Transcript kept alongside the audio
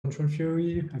control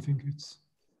theory. I think we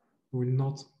will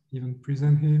not even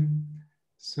present him.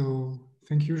 So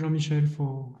thank you, Jean-Michel,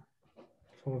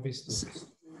 for this talk.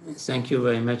 Thank you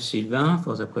very much, Sylvain,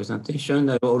 for the presentation.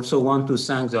 I also want to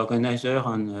thank the organizer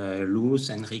and Luz,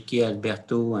 Enrique,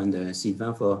 Alberto, and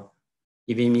Sylvain for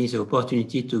giving me the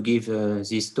opportunity to give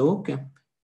this talk.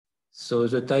 So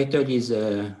the title is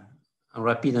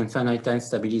Rapid and Finite Time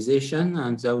Stabilization,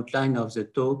 and the outline of the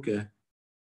talk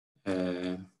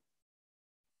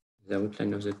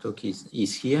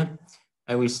is here.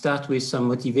 I will start with some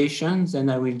motivations,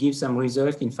 and I will give some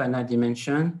results in finite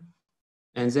dimension.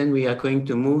 And then we are going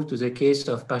to move to the case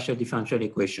of partial differential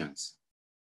equations.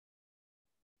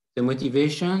 The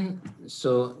motivation,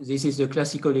 so this is the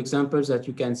classical example that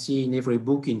you can see in every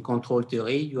book in control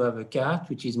theory. You have a cart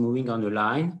which is moving on a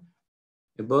line.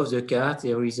 Above the cart,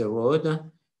 there is a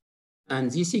rod. And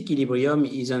this equilibrium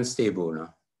is unstable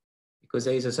because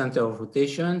there is a center of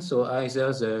rotation. So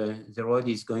either the rod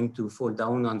is going to fall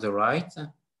down on the right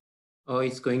or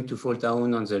it's going to fall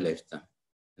down on the left.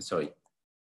 Sorry.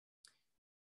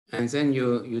 And then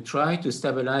you try to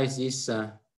stabilize this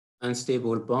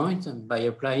unstable point by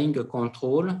applying a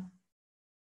control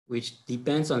which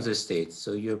depends on the state.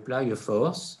 So you apply a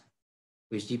force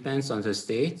which depends on the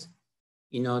state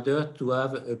in order to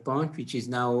have a point which is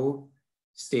now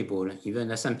stable, even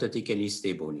asymptotically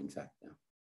stable, in fact.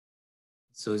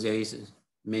 So there is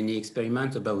many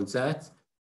experiments about that.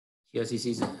 Here, this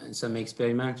is some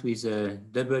experiment with a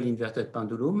double inverted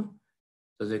pendulum.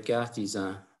 So the cart is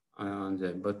on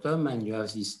the bottom, and you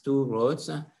have these two rods,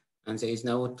 and there is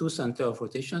now two center of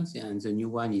rotations, and the new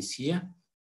one is here.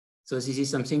 So this is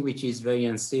something which is very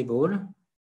unstable,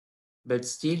 but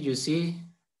still you see,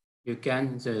 you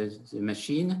can, the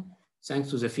machine, thanks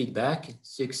to the feedback,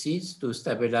 succeeds to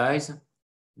stabilize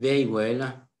very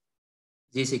well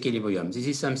this equilibrium. This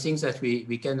is something that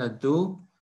we cannot do.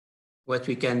 What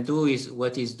we can do is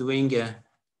what is doing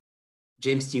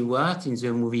James Stewart in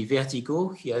the movie Vertigo.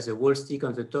 He has a wall stick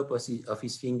on the top of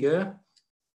his finger,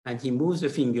 and he moves the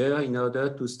finger in order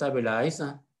to stabilize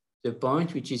the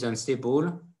point which is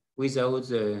unstable without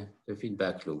the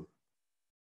feedback law.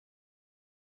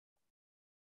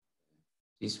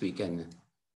 This we can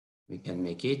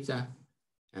make it,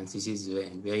 and this is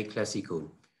very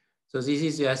classical. So this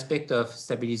is the aspect of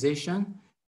stabilization.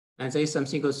 And there is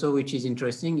something also which is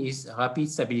interesting is rapid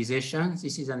stabilization.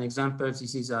 This is an example.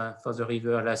 This is for the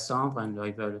river La Sambre and the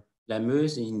river La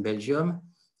Meuse in Belgium.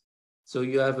 So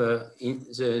you have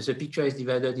the picture is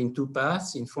divided in two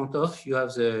parts. In front of you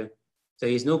have there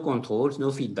is no controls,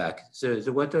 no feedback.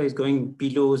 The water is going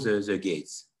below the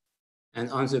gates. And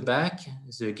on the back,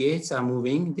 the gates are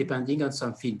moving depending on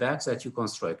some feedbacks that you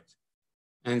construct.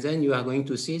 And then you are going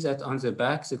to see that on the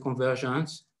back, the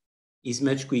convergence is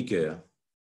much quicker.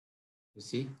 You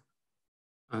see,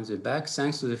 on the back,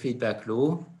 thanks to the feedback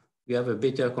law, you have a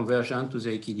better conversion to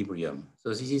the equilibrium. So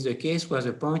this is the case where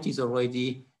the point is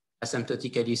already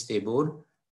asymptotically stable,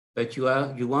 but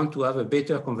you want to have a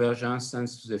better convergence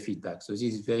thanks to the feedback. So this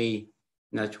is a very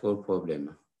natural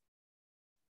problem.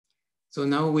 So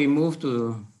now we move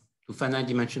to finite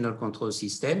dimensional control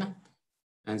system.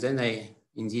 And then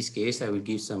in this case, I will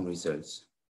give some results.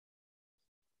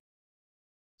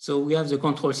 So we have the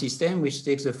control system, which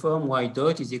takes the form y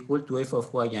dot is equal to f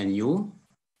of y and u.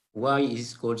 Y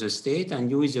is called the state, and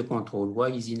u is the control. Y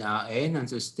is in Rn, and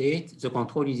the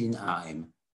control is in Rm.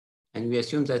 And we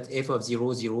assume that f of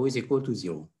 0, 0 is equal to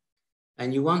 0.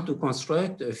 And you want to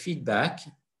construct a feedback.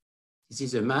 This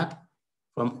is a map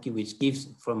which gives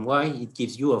from y, it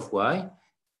gives u of y,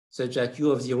 such that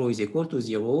u of 0 is equal to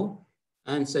 0,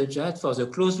 and such that for the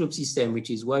closed loop system,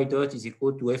 which is y dot is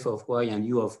equal to f of y and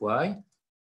u of y,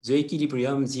 the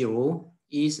equilibrium 0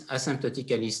 is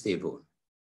asymptotically stable,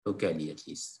 locally at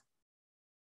least.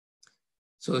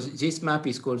 So this map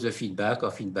is called the feedback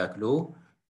or feedback law,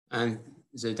 and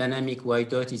the dynamic y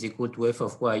dot is equal to f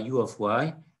of y, u of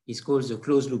y is called the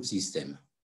closed loop system.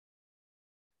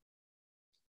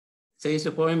 There is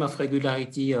a problem of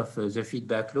regularity of the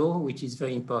feedback law, which is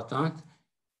very important.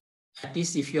 At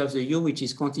least if you have the u which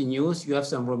is continuous, you have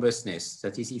some robustness.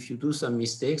 That is, if you do some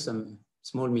mistakes, some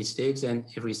small mistakes, then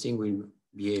everything will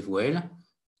behave well.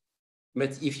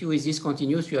 But if u is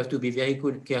discontinuous, you have to be very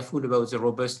careful about the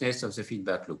robustness of the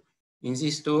feedback loop. In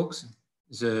these talks,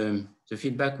 the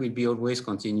feedback will be always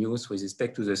continuous with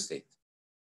respect to the state.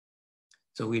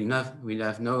 So we'll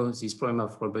have no, this problem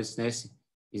of robustness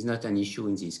is not an issue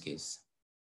in this case.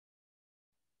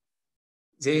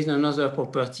 There is another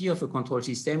property of a control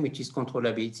system, which is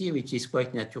controllability, which is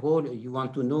quite natural. You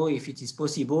want to know if it is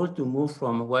possible to move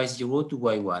from y0 to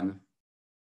y1.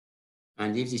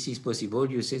 And if this is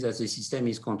possible, you say that the system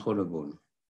is controllable.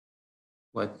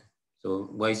 So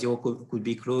Y0 could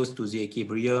be close to the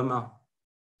equilibrium,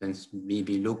 then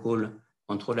maybe local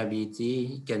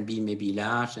controllability, it can be maybe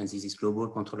large, and this is global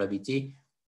controllability.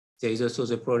 There is also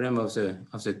the problem of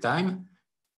the time.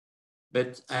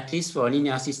 But at least for a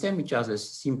linear system, which are the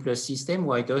simplest system,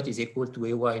 y dot is equal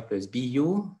to ay plus bu.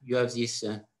 You have this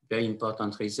very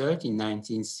important result in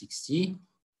 1960.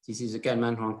 This is the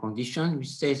Kalman-Horn condition,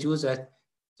 which tells you that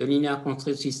the linear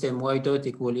control system y dot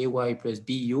equal ay plus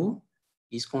bu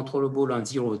is controllable on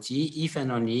 0t if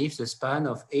and only if the span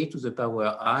of a to the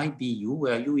power I bu,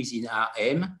 where u is in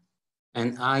Rm,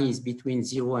 and I is between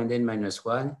 0 and n minus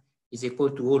 1, is equal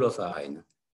to all of Rn.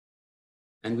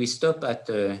 And we stop at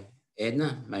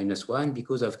n minus 1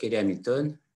 because of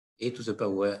Cayley-Hamilton. A to the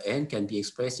power n can be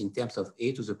expressed in terms of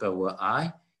a to the power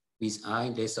I, with I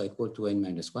less or equal to n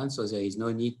minus 1, so there is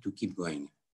no need to keep going.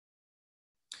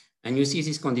 And you see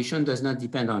this condition does not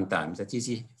depend on time. That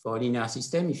is, for a linear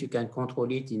system, if you can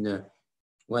control it in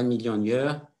 1 million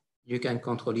years, you can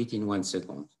control it in 1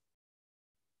 second,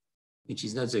 which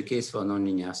is not the case for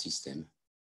nonlinear system.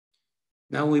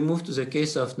 Now we move to the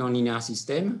case of nonlinear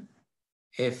system.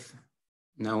 F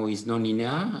now is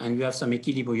nonlinear, and you have some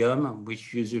equilibrium,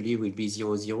 which usually will be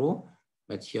 0, 0,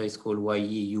 but here it's called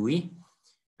YE, UE.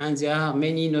 And there are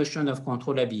many notions of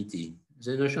controllability.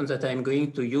 The notion that I'm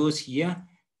going to use here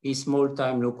is small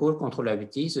time local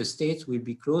controllability. The state will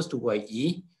be close to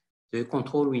YE, the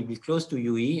control will be close to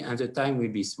UE, and the time will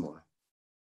be small.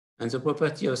 And the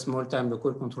property of small time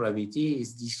local controllability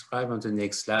is described on the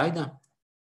next slide.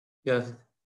 You have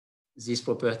this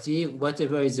property,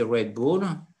 whatever is the red ball,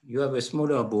 you have a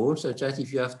smaller ball, such that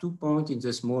if you have 2 points in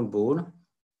the small ball,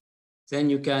 then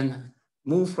you can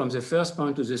move from the first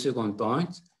point to the second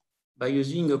point by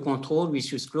using a control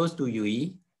which is close to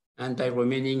UE and by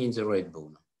remaining in the red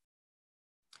ball.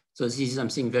 So this is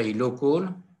something very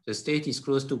local. The state is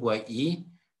close to YE,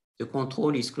 the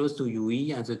control is close to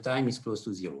UE, and the time is close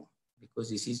to 0, because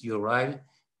this is you arrive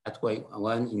at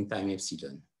Y1 in time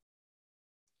epsilon.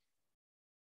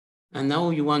 And now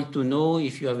you want to know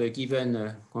if you have a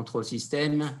given control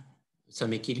system,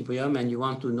 some equilibrium, and you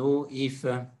want to know if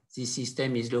this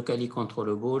system is locally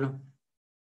controllable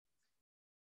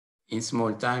in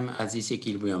small time at this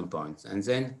equilibrium point. And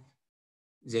then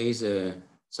there is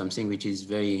something which is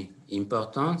very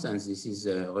important, and this is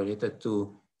related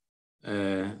to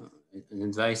an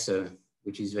advice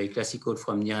which is very classical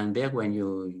from Nirenberg. When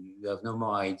you have no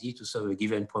more idea to solve a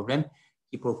given problem,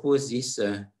 he proposed this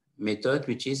method,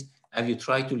 which is, have you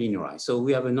tried to linearize? So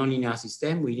we have a nonlinear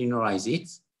system, we linearize it.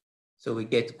 So we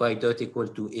get y dot equal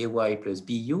to ay plus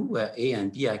bu, where a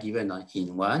and b are given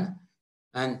in 1.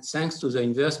 And thanks to the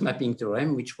inverse mapping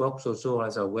theorem, which works also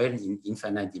rather well in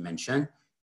infinite dimension,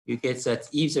 you get that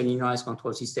if the linearized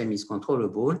control system is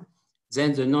controllable,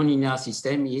 then the nonlinear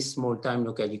system is small time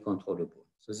locally controllable.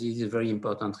 So this is a very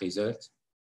important result.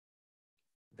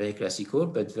 Very classical,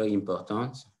 but very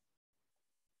important.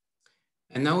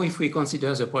 And now if we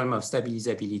consider the problem of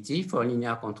stabilizability for a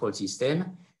linear control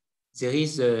system, there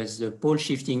is the pole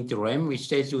shifting theorem, which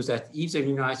tells you that if the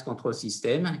linearized control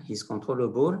system is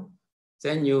controllable,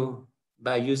 then you,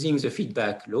 by using the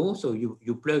feedback law, so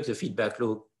you plug the feedback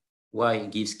law, y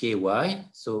gives ky.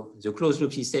 So the closed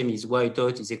loop system is y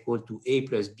dot is equal to a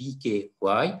plus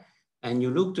bky, and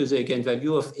you look to the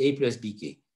eigenvalue of a plus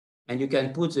bk. And you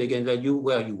can put the eigenvalue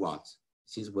where you want.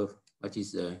 This is what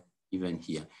is given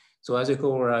here. So as a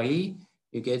corollary,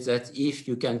 you get that if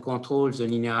you can control the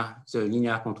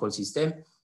linear control system,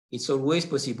 it's always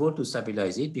possible to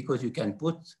stabilize it because you can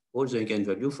put all the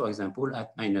eigenvalue, for example,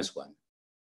 at -1.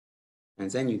 And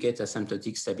then you get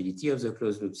asymptotic stability of the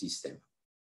closed loop system.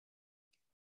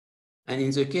 And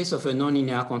in the case of a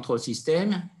nonlinear control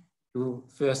system, you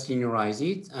first linearize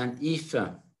it. And if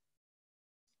the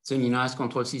linearized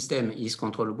control system is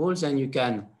controllable, then you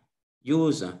can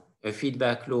use a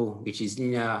feedback law which is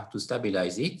linear to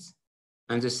stabilize it.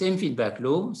 And the same feedback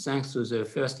law, thanks to the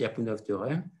first Lyapunov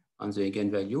theorem on the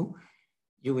eigenvalue,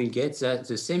 you will get that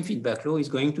the same feedback law is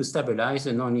going to stabilize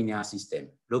a nonlinear system,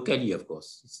 locally, of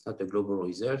course. It's not a global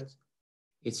result,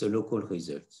 it's a local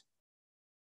result.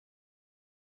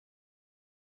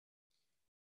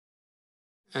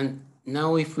 And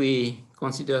now if we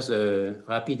consider the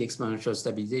rapid exponential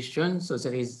stabilization, so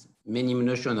there is many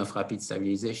notions of rapid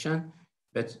stabilization,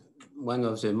 but one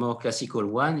of the more classical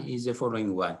one is the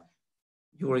following one.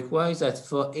 You require that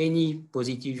for any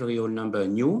positive real number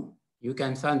nu, you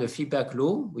can find a feedback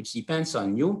law which depends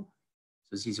on nu.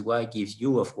 So this y gives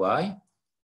u of y,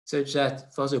 such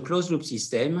that for the closed loop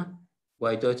system,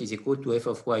 y dot is equal to f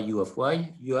of y, u of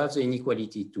y, you have the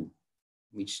inequality 2,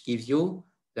 which gives you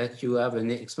that you have an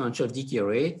exponential decay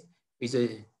rate with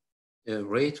a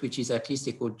rate which is at least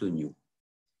equal to nu.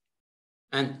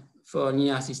 And for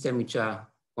linear systems which are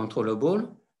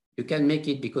controllable, you can make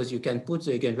it because you can put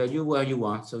the eigenvalue where you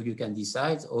want. So you can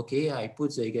decide, okay, I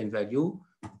put the eigenvalue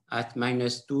at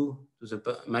 -2 to the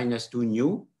 -2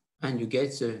 nu, and you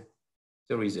get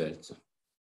the result.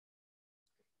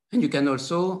 And you can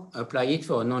also apply it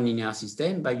for a nonlinear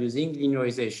system by using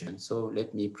linearization. So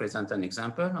let me present an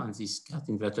example on this cat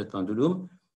inverted pendulum.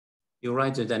 You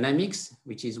write the dynamics,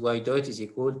 which is y dot is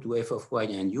equal to f of y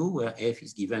and u, where f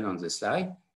is given on the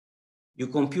slide. You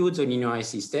compute the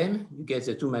linearized system, you get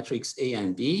the two matrices A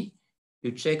and B,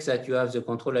 you check that you have the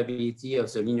controllability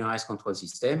of the linearized control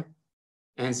system,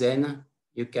 and then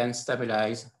you can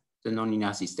stabilize the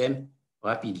nonlinear system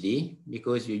rapidly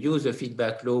because you use the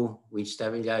feedback law which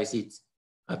stabilizes it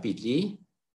rapidly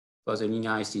for the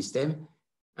linearized system,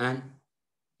 and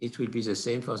it will be the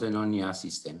same for the nonlinear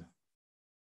system,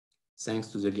 thanks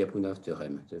to the Lyapunov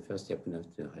theorem, the first Lyapunov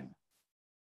theorem.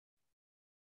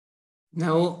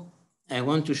 Now, I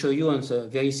want to show you on a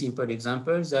very simple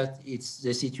example that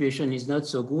the situation is not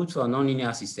so good for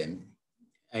nonlinear system.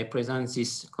 I present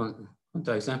this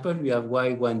counter example. We have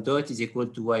y1 dot is equal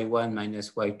to y1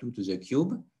 minus y2 to the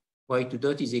cube. y2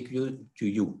 dot is equal to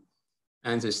u.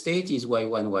 And the state is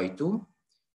y1, y2,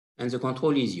 and the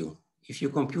control is u. If you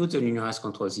compute the linearized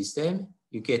control system,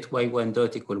 you get y1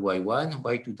 dot equal y1,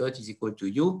 y2 dot is equal to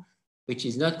u, which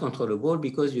is not controllable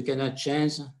because you cannot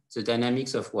change the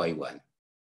dynamics of y1.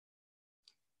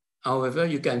 However,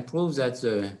 you can prove that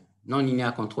the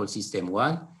nonlinear control system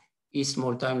 1 is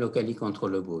small time locally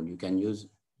controllable. You can use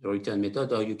the return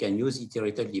method or you can use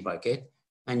iterated Lie bracket,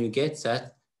 and you get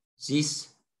that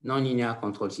this nonlinear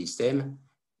control system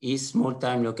is small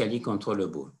time locally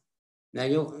controllable.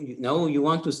 Now you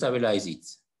want to stabilize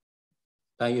it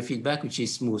by a feedback which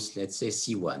is smooth, let's say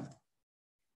C1.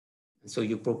 So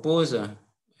you propose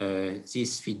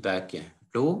this feedback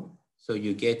law. So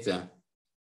you get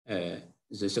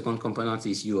the second component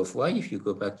is u of y, if you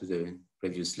go back to the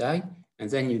previous slide, and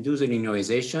then you do the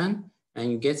linearization,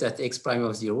 and you get that x prime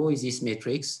of 0 is this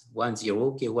matrix 1,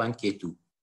 0, k1, k2.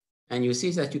 And you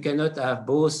see that you cannot have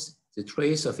both the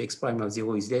trace of x prime of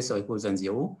 0 is less or equal than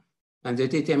 0, and the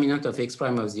determinant of x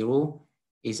prime of 0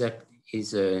 is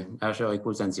larger or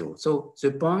equal than 0. So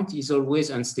the point is always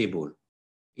unstable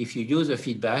if you use a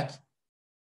feedback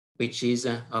which is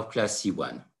of class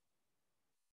C1.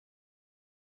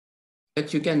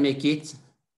 But you can make it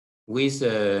with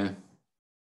a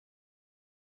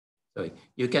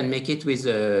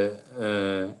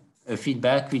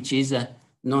feedback which is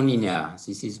nonlinear.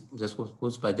 This was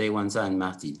proposed by Daiwanza and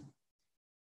Martin,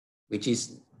 which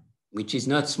is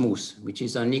not smooth, which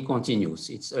is only continuous.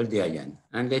 It's Eulerian.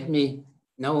 And let me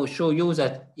now show you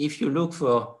that if you look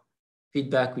for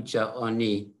feedback which are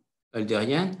only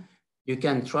Eulerian, you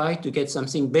can try to get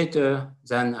something better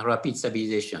than rapid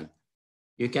stabilization.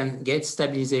 You can get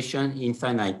stabilization in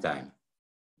finite time.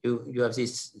 You have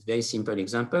this very simple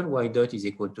example, y dot is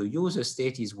equal to u, the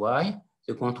state is y,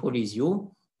 the control is u,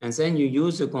 and then you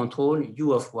use the control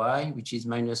u of y, which is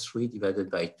 -3 divided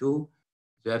by 2,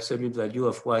 the absolute value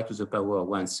of y to the power of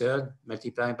 1/3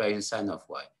 multiplied by the sine of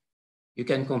y. You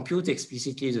can compute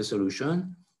explicitly the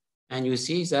solution, and you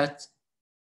see that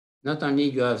not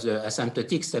only you have the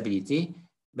asymptotic stability,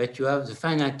 but you have the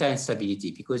finite time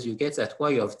stability, because you get that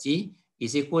y of t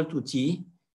is equal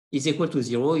to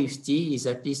 0 if t is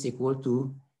at least equal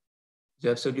to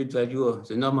the absolute value of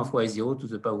the norm of y0 to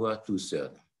the power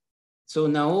 2/3. So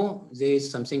now there is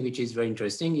something which is very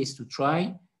interesting, is to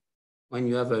try when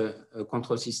you have a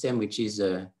control system which is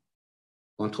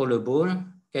controllable,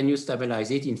 can you stabilize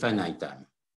it in finite time?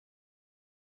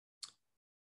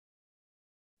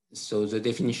 So the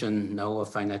definition now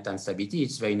of finite time stability,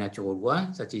 it's a very natural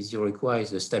one. That is, you require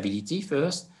the stability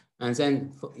first, and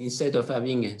then instead of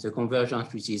having the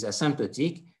convergence which is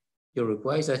asymptotic, you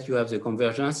require that you have the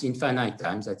convergence in finite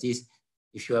time. That is,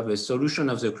 if you have a solution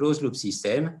of the closed loop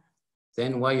system,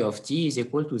 then y of t is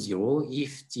equal to 0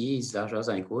 if t is larger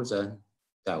than or equal than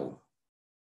tau.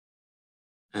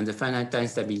 And the finite time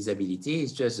stabilizability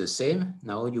is just the same.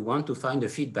 Now you want to find the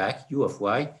feedback u of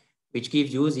y, which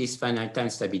gives you this finite time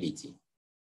stability.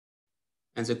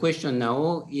 And the question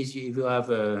now is, if you have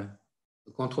a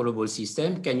controllable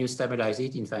system, can you stabilize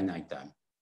it in finite time?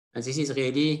 And this is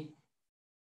really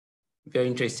very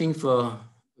interesting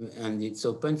and it's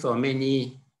open for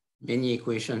many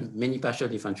equations, many partial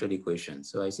differential equations.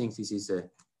 So I think this is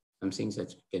something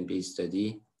that can be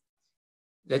studied.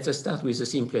 Let us start with the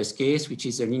simplest case, which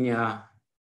is a linear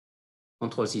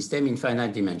control system in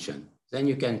finite dimension. Then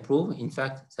you can prove, in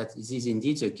fact, that this is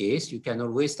indeed the case. You can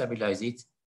always stabilize it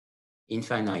in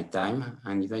finite time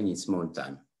and even in small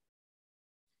time.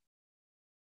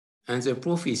 And the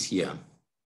proof is here.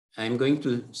 I'm going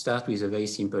to start with a very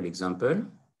simple example,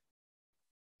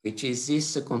 which is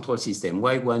this control system.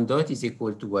 Y1 dot is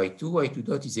equal to Y2, Y2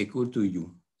 dot is equal to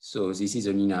U. So this is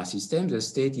a linear system. The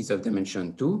state is of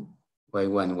dimension 2,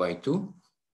 Y1, Y2,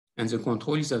 and the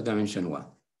control is of dimension 1.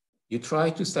 You try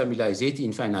to stabilize it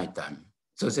in finite time.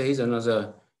 So there is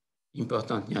another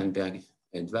important Nirenberg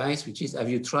advice, which is, have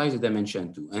you tried the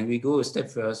dimension 2? And we go a step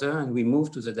further and we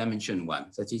move to the dimension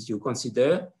 1. That is, you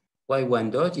consider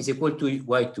Y1 dot is equal to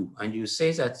Y2. And you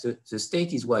say that the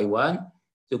state is Y1,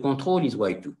 the control is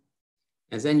Y2.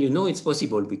 And then you know it's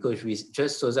possible because we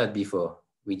just saw that before.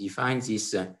 We define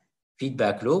this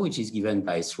feedback law, which is given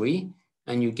by 3,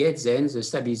 and you get then the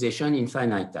stabilization in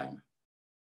finite time.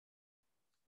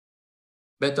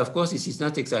 But of course, this is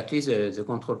not exactly the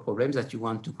control problem that you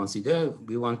want to consider.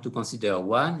 We want to consider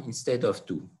 1 instead of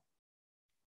 2.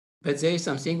 But there is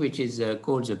something which is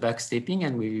called the backstepping,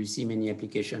 and we will see many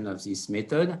applications of this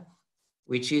method,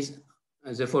 which is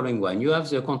the following one. You have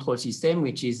the control system,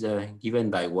 which is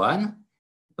given by 1,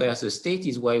 where the state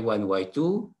is Y1,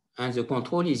 Y2, and the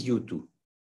control is U2.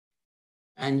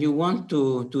 And you want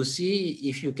to see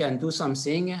if you can do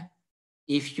something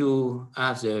if you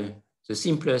have the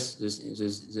simpler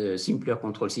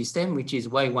control system, which is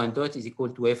Y1 dot is equal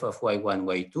to f of Y1,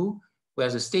 Y2, where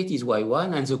the state is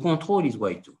Y1 and the control is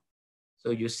Y2. So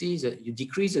you see that you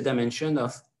decrease the dimension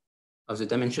of the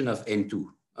dimension of N2,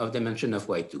 of dimension of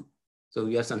Y2. So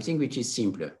you have something which is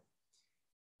simpler.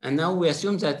 And now we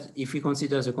assume that if we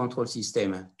consider the control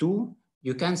system 2,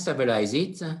 you can stabilize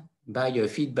it by a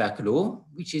feedback law,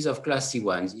 which is of class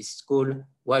C1. It's called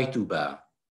Y2 bar.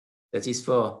 That is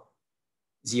for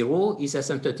 0 is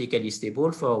asymptotically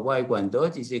stable for Y1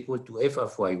 dot is equal to f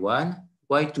of Y1,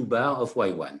 Y2 bar of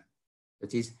Y1.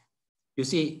 That is, you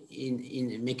see,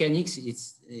 in mechanics,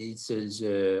 it's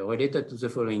related to the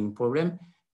following problem.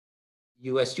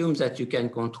 You assume that you can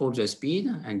control the speed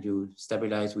and you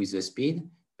stabilize with the speed,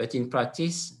 but in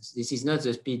practice, this is not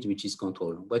the speed which is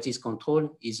controlled. What is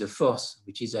controlled is the force,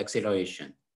 which is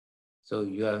acceleration. So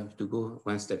you have to go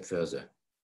one step further.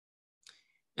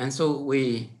 And so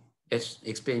let's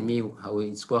explain me how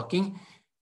it's working.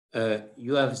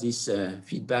 You have this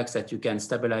feedback that you can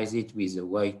stabilize it with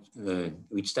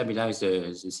which stabilize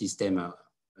the system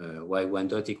Y1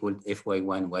 dot equal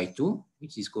Fy1, Y2,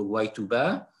 which is called Y2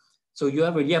 bar. So you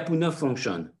have a Lyapunov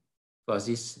function for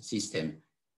this system,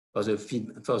 for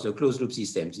the closed loop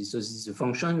system. So this is a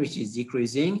function which is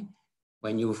decreasing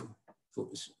when you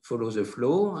follow the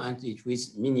flow, and it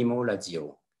is minimal at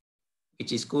 0.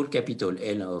 It is called capital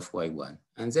L of Y1.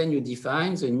 And then you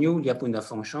define the new Lyapunov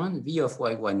function, V of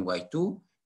Y1, Y2,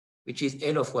 which is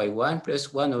L of Y1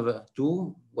 plus 1 over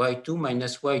 2, Y2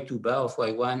 minus Y2 bar of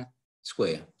Y1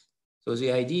 square. So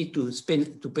the idea is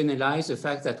to penalize the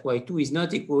fact that Y2 is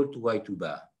not equal to Y2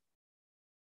 bar.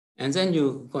 And then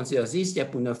you consider this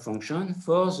Lyapunov function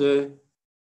for the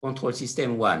control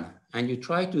system 1. And you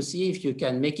try to see if you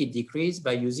can make it decrease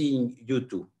by using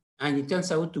U2. And it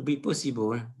turns out to be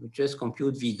possible. You just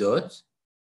compute V dot.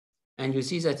 And you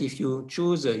see that if you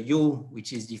choose a U,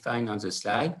 which is defined on the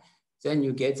slide, then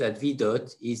you get that V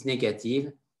dot is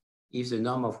negative if the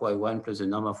norm of Y1 plus the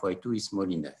norm of Y2 is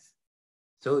small enough.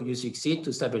 So you succeed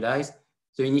to stabilize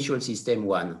the initial system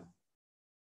 1.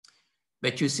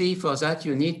 But you see, for that,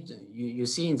 you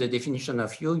see in the definition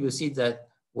of U, you see that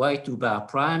Y2 bar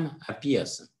prime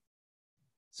appears.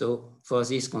 So for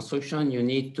this construction,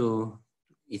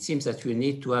 it seems that you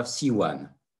need to have C1.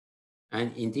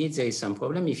 And indeed, there is some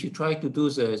problem. If you try to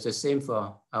do the same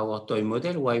for our toy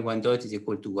model, Y1 dot is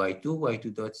equal to Y2,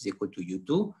 Y2 dot is equal to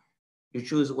U2. You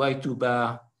choose Y2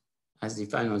 bar as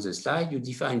defined on the slide. You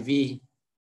define V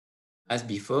as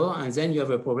before, and then you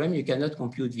have a problem. You cannot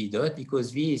compute V dot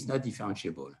because V is not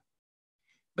differentiable.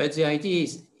 But the idea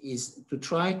is to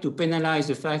try to penalize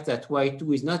the fact that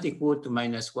Y2 is not equal to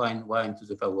minus 1 to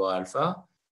the power alpha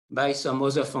by some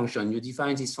other function. You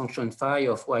define this function phi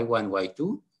of Y1,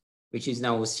 Y2, which is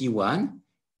now C1,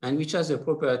 and which has the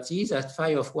property that phi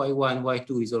of Y1,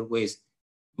 Y2 is always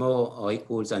more or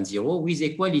equal than 0 with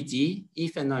equality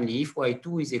if and only if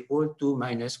Y2 is equal to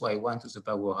minus Y1 to the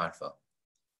power alpha.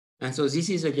 And so this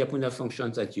is a Lyapunov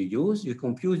function that you use. You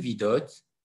compute V dot,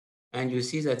 and you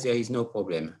see that there is no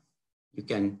problem. You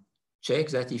can check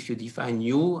that if you define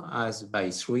U as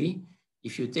by 3,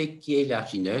 if you take K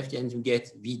large enough, then you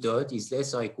get V dot is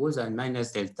less or equal than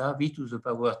minus delta V to the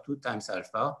power 2 times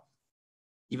alpha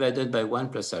divided by 1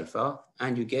 plus alpha,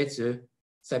 and you get the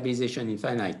stabilization in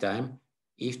finite time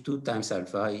if 2 times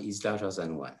alpha is larger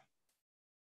than 1.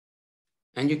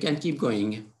 And you can keep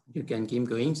going. You can keep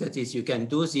going. That is, you can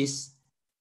do this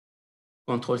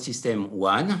control system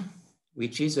 1,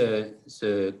 which is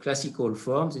the classical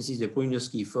form. This is the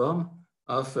Brunowski form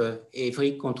of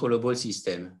every controllable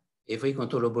system. Every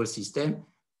controllable system,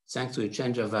 thanks to a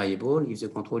change of variable, if the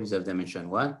control is of dimension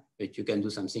 1, but you can do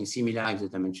something similar if the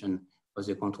dimension of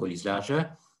the control is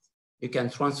larger, you can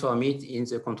transform it in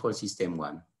the control system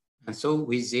 1. And so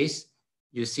with this,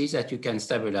 you see that you can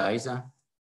stabilize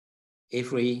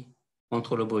every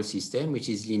controllable system, which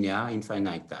is linear in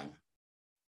finite time.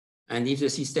 And if the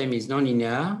system is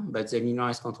nonlinear, but the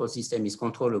linearized control system is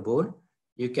controllable,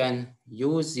 you can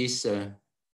use this,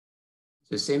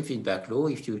 the same feedback law.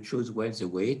 If you choose well the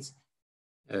weight,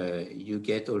 you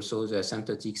get also the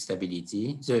asymptotic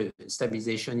stability, the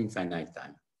stabilization in finite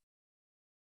time.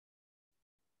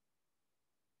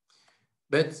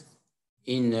 But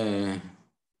in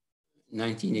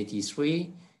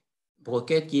 1983,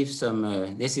 Broquet gives some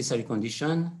necessary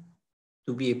condition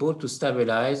to be able to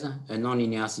stabilize a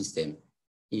nonlinear system.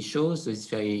 He shows this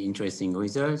very interesting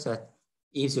result that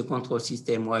if the control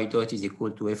system y dot is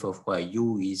equal to f of y,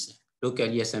 u is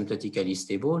locally asymptotically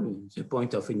stable. The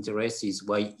point of interest is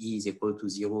y e is equal to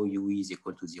 0, u e is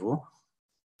equal to 0.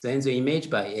 Then the image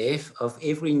by f of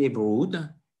every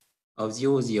neighborhood of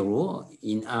 0, 0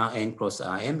 in Rn cross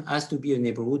Rm has to be a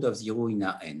neighborhood of 0 in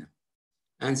Rn.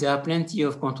 And there are plenty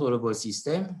of controllable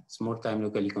systems, small time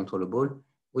locally controllable,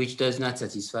 which does not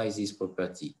satisfy this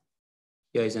property.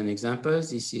 Here is an example.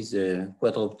 This is a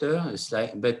quadrupter, a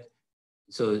slide, but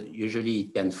so usually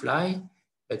it can fly,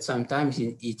 but sometimes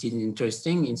it is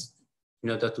interesting in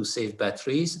order to save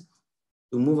batteries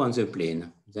to move on the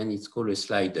plane. Then it's called a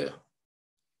slider.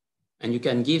 And you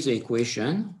can give the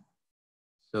equation.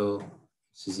 So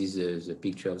this is the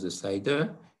picture of the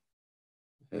slider.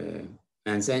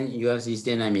 And then you have these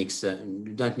dynamics.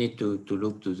 You don't need to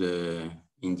look to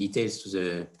in details to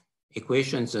the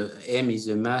equations. M is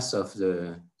the mass of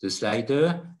the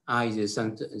slider. I is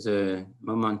the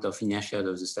moment of inertia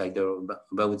of the slider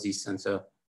about this center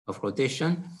of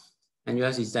rotation. And you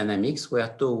have these dynamics where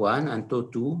τ1 and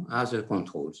τ2 are the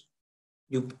controls.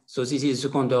 So this is the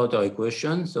second order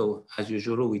equation. So as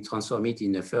usual, we transform it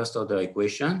in the first order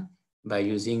equation by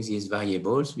using these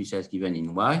variables, which are given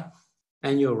in y.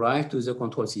 And you arrive to the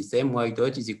control system, y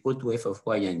dot is equal to f of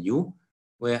y and u,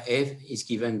 where f is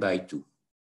given by 2.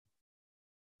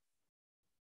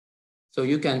 So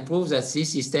you can prove that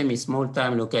this system is small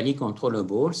time locally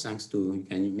controllable, thanks to, you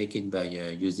can make it by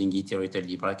using iterated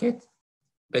Lie bracket.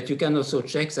 But you can also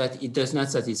check that it does not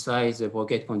satisfy the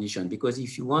Broquet condition, because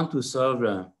if you want to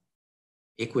solve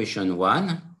equation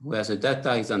 1, where the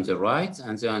data is on the right,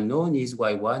 and the unknown is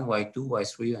y1, y2,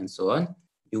 y3, and so on,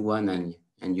 u1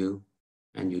 and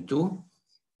u2,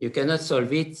 you cannot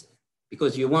solve it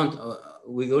because you want,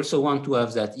 we also want to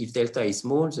have that if delta is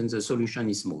small, then the solution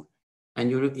is small.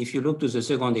 And if you look to the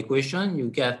second equation, you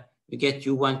get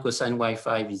u1 cosine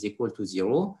y5 is equal to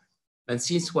 0. And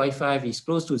since y5 is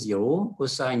close to 0,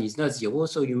 cosine is not 0,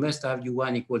 so you must have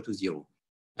u1 equal to 0.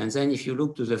 And then if you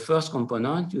look to the first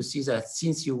component, you see that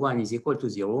since u1 is equal to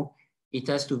 0, it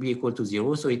has to be equal to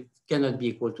 0, so it cannot be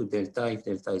equal to delta if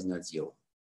delta is not 0.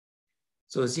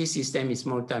 So this system is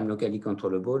small time locally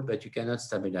controllable, but you cannot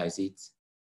stabilize it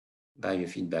by a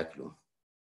feedback law.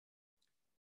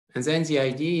 And then the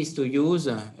idea is to use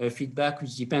a feedback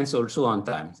which depends also on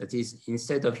time. That is,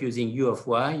 instead of using u of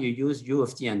y, you use u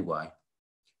of t and y.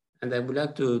 And I would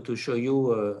like to show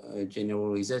you a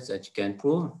general result that you can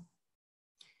prove.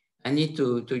 I need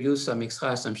to use some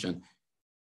extra assumption.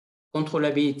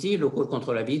 Controllability, local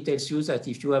controllability tells you that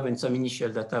if you have some initial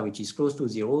data which is close to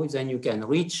 0, then you can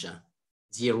reach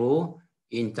 0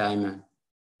 in time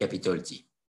capital T.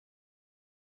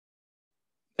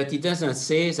 But it doesn't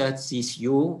say that this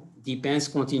U depends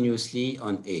continuously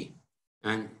on A.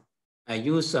 And I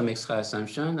use some extra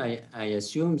assumption. I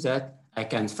assume that I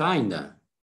can find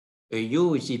a U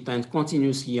which depends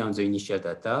continuously on the initial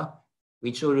data,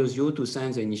 which allows you to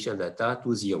send the initial data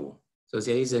to 0. So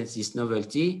there is this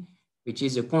novelty, which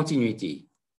is a continuity.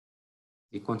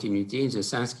 The continuity in the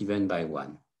sense given by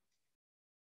 1.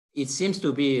 It seems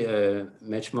to be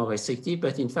much more restrictive,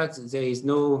 but in fact, there is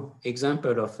no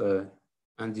example of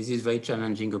and this is very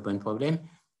challenging open problem.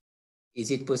 Is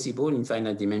it possible in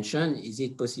finite dimension? Is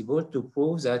it possible to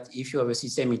prove that if you have a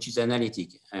system which is analytic,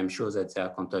 I'm sure that there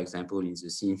are counterexamples in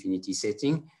the C infinity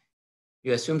setting,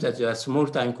 you assume that there are small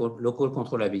time local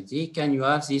controllability. Can you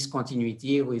have this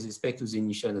continuity with respect to the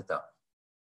initial data?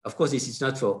 Of course, this is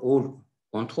not for all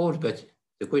controls, but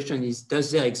the question is,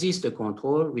 does there exist a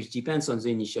control which depends on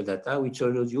the initial data, which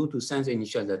allows you to send the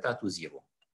initial data to 0?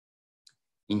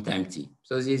 In time t.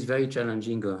 So this is very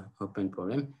challenging open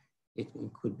problem. It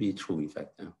could be true, in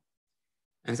fact.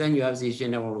 And then you have this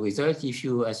general result. If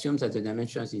you assume that the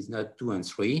dimensions is not 2 and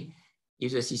 3,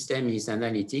 if the system is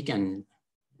analytic and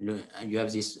you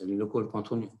have this local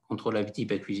controllability,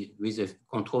 but with a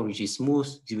control which is smooth,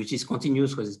 which is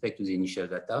continuous with respect to the initial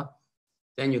data,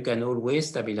 then you can always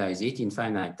stabilize it in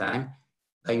finite time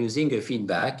by using a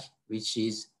feedback which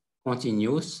is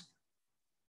continuous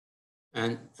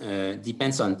and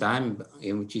depends on time,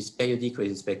 which is periodic with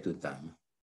respect to time.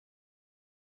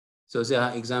 So there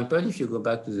are examples, if you go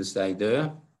back to the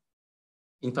slider.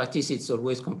 In practice, it's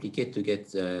always complicated to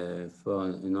get for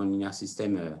a nonlinear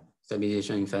system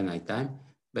stabilization in finite time,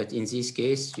 but in this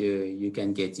case, you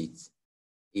can get it.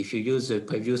 If you use the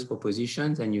previous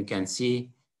proposition, then you can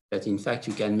see that in fact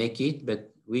you can make it,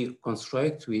 but we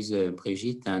construct with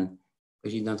Brigitte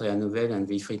Andrea Nouvel and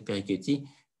Wilfried Perichetti,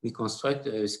 we construct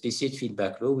a explicit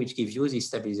feedback law which gives you the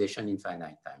stabilization in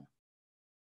finite time.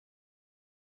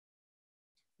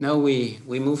 Now we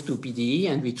move to PDE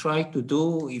and we try to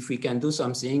do, if we can do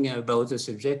something about the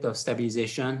subject of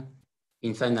stabilization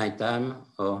in finite time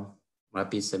or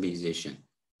rapid stabilization.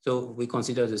 So we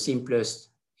consider the simplest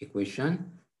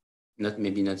equation,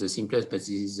 maybe not the simplest, but this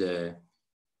is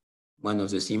one of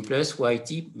the simplest,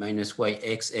 yt minus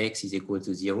yxx is equal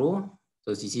to 0.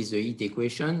 So this is the heat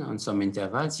equation on some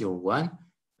interval, 0, 1,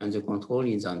 and the control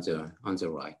is on the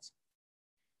right.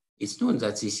 It's known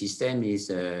that this system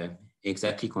is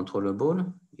exactly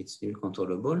controllable. It's still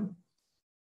controllable.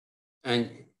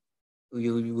 And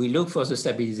we look for the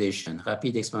stabilization,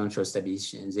 rapid exponential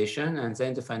stabilization, and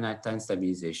then the finite time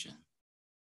stabilization.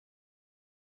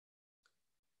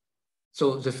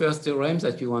 So the first theorem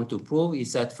that you want to prove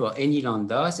is that for any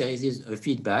lambda, there is a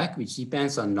feedback which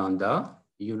depends on lambda,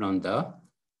 u lambda,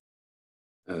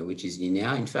 which is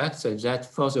linear, in fact, so that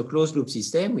for the closed loop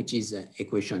system, which is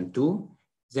equation 2,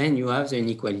 then you have the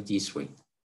inequality 3.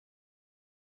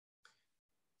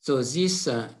 So this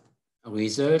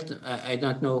result, I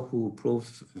don't know who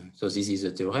proved, so this is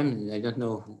a theorem, I don't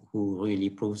know who really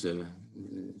proves the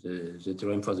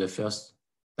theorem for the first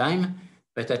time,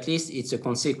 but at least it's a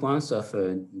consequence of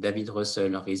David Russell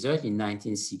result in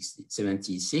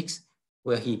 1976,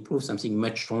 where he proved something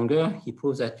much stronger. He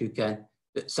proved that you can,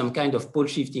 some kind of pole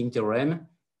shifting theorem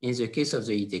in the case of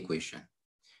the heat equation.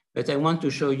 But I want to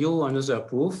show you another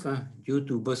proof due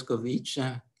to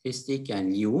Boscovich, Kristik,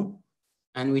 and Liu,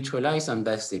 and which relies on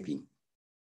backstepping.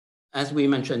 As we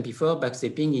mentioned before,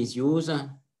 backstepping is used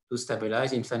to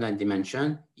stabilize in finite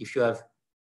dimension. If you have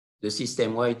the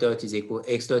system y dot is equal,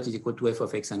 x dot is equal to f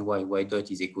of x and y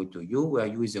dot is equal to u, where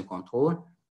u is the control.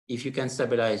 If you can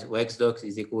stabilize where x dot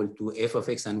is equal to f of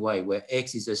x and y, where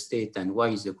x is the state and y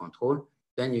is the control,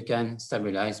 then you can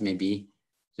stabilize maybe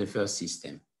the first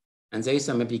system. And there is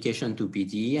some application to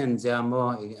PDE, and there are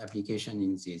more applications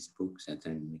in this book that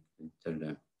I'm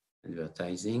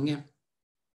advertising.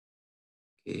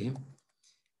 Okay.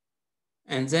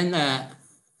 And then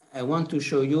I want to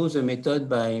show you the method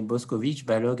by Boscovich,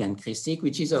 Balog, and Kristik,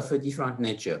 which is of a different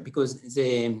nature because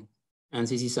they, and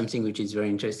this is something which is very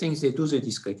interesting, they do the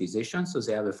discretization. So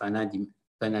they have a finite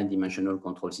dimensional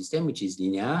control system, which is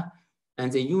linear,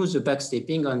 and they use the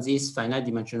backstepping on this finite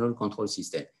dimensional control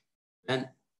system. And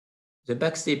the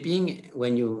backstepping,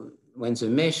 when the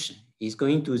mesh is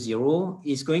going to 0,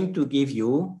 is going to give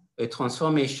you a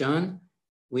transformation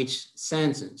which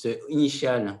sends the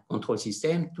initial control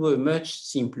system to a much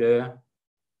simpler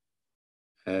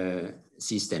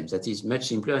system. That is much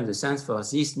simpler in the sense for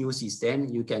this new system,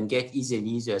 you can get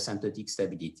easily the asymptotic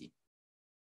stability.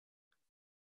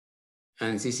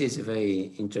 And this is a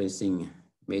very interesting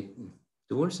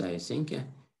tools, I think.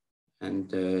 And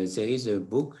there is a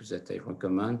book that I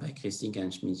recommend by Kristik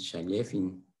and Jean-Michel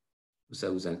in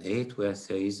 2008, where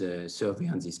there is a survey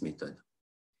on this method.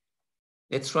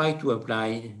 Let's try to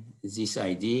apply this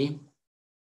idea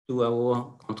to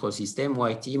our control system,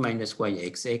 yt minus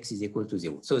yxx is equal to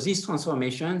 0. So this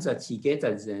transformation that they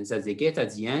get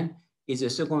at the end is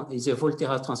a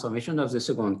Volterra transformation of the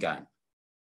second kind,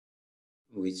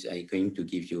 which I'm going to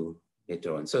give you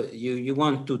later on. So you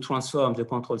want to transform the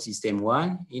control system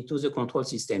 1 into the control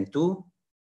system 2,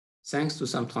 thanks to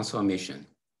some transformation.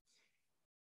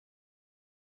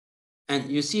 And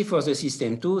you see for the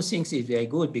system 2, things is very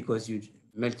good because you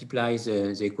multiply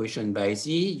the equation by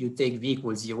z, you take v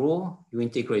equals 0, you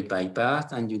integrate by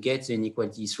part, and you get the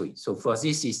inequality 3. So for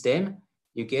this system,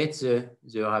 you get the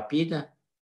rapid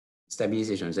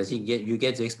stabilization. That you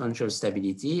get the exponential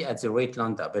stability at the rate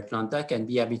lambda, but lambda can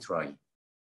be arbitrary.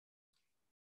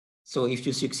 So if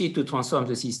you succeed to transform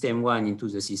the system 1 into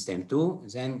the system 2,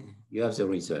 then you have the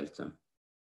result.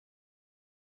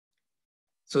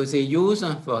 So they use,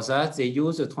 for that, they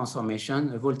use a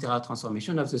transformation, a Volterra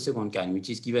transformation of the second kind, which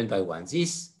is given by 1.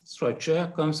 This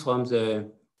structure comes from the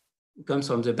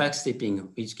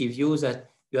backstepping, which gives you that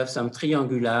you have some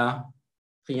triangular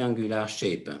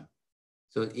shape.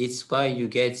 So it's why you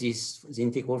get the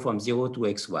integral from 0 to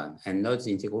x1 and not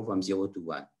the integral from 0 to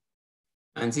 1.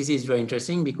 And this is very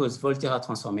interesting because Volterra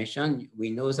transformation,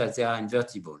 we know that they are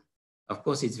invertible. Of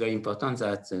course, it's very important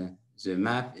that the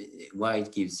map, y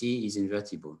it gives z, is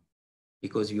invertible,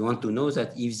 because you want to know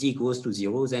that if z goes to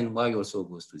 0, then y also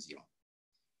goes to 0.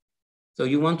 So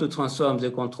you want to transform the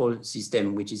control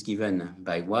system, which is given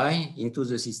by y, into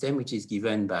the system which is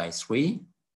given by 3,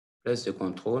 plus the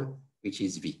control, which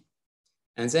is v.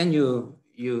 And then you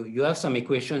have some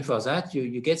equation for that.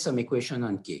 You get some equation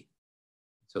on k.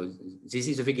 So this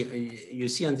is a figure you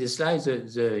see on this slide.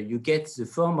 You get the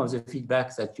form of the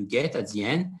feedback that you get at the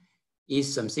end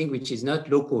is something which is not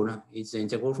local. It's the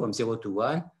integral from 0 to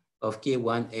 1 of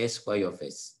k1s y of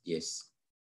s. Yes.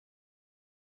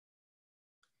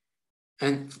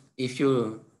 And if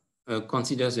you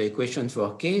consider the equation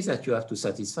for k that you have to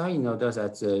satisfy in order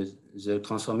that the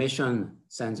transformation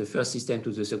sends the first system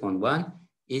to the second one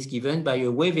is given by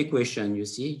a wave equation. You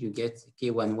see, you get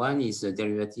k11 is the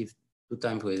derivative 2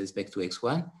 times with respect to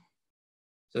x1.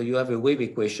 So you have a wave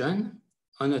equation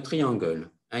on a triangle,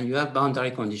 and you have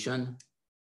boundary condition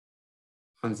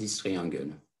on this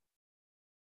triangle.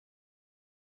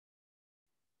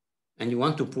 And you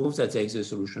want to prove that there is a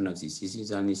solution of this. This is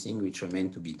the only thing which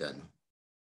remains to be done.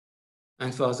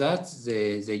 And for that,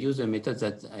 they use a method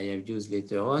that I have used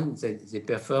later on. They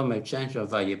perform a change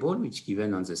of variable, which is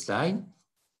given on the slide.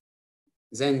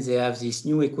 Then they have this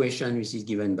new equation, which is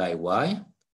given by y,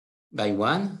 by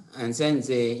 1. And then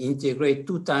they integrate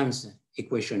 2 times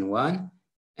equation 1,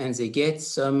 and they get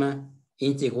some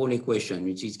integral equation,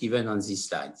 which is given on this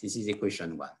slide. This is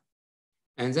equation 1.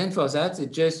 And then for that, they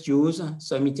just use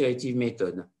some iterative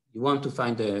method. You want to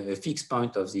find a fixed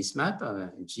point of this map.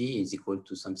 G is equal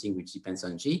to something which depends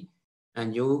on G.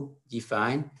 And you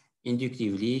define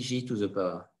inductively G to the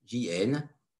power Gn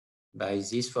by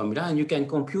this formula. And you can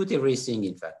compute everything,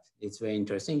 in fact. It's very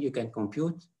interesting. You can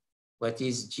compute what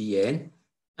is Gn.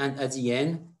 And at the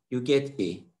end, you get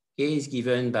K. K is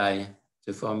given by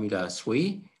the formula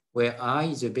 3, where I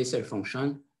is a Bessel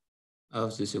function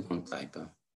of the second type.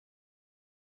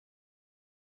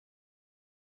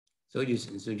 So you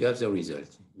have the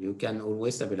result. You can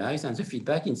always stabilize, and the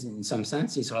feedback in some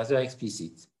sense is rather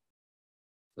explicit.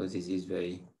 So this is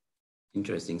very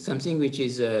interesting. Something which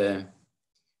is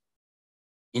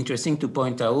interesting to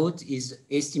point out is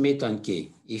estimate on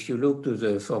K. If you look to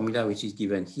the formula which is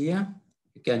given here,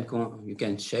 you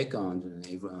can check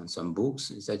on some books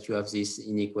that you have this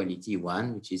inequality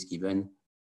 1, which is given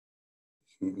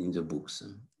in the books.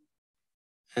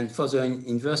 And for the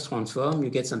inverse transform, you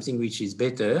get something which is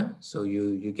better. So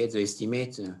you get the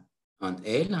estimate on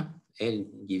L. L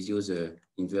gives you the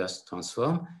inverse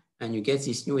transform, and you get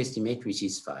this new estimate, which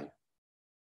is 5.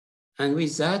 And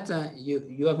with that,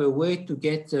 you have a way to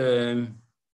get to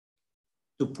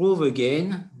prove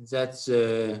again that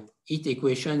the heat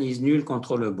equation is null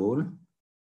controllable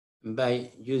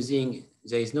by using,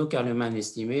 there is no Kahneman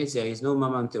estimate, there is no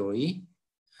moment theory.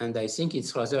 And I think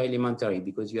it's rather elementary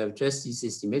because you have just these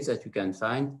estimates that you can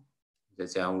find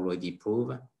that they are already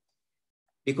proved.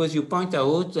 Because you point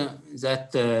out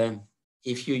that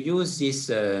if you use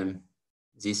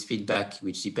this feedback,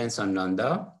 which depends on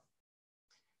lambda,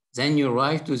 then you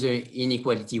arrive to the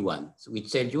inequality 1,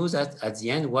 which tells you that at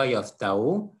the end, y of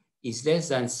tau is less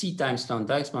than c times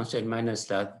lambda exponential minus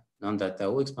lambda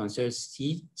tau exponential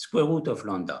c square root of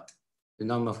lambda, the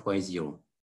norm of y0.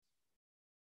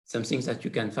 Something that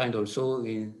you can find also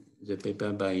in the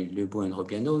paper by Lebeau and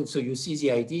Robiano. So you see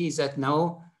the idea is that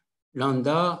now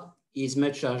lambda is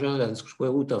much larger than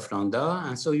square root of lambda.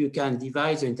 And so you can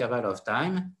divide the interval of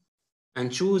time and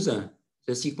choose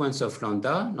the sequence of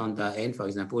lambda. Lambda n, for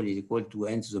example, is equal to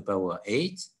n to the power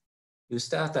 8. You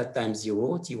start at time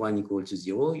 0, t1 equal to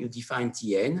 0. You define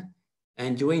tn.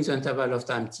 And during the interval of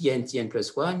time tn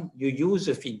plus 1, you use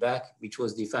the feedback which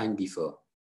was defined before.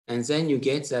 And then you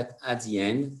get that at the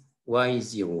end, y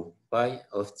is 0, y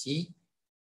of t,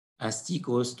 as t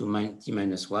goes to t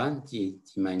minus 1, t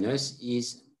minus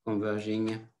is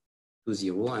converging to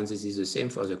 0, and this is the same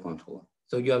for the control.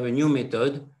 So you have a new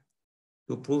method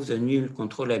to prove the null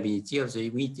controllability of the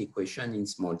heat equation in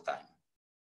small time.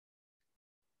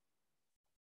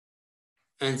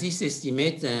 And this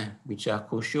estimate, which are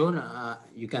crucial,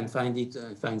 you can find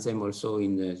them also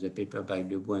in the paper by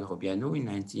Lebeau and Robiano in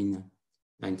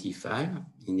 1995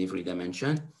 in every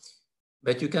dimension.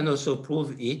 But you can also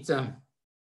prove it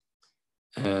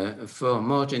for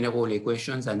more general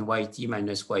equations than yt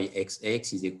minus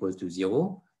yxx is equal to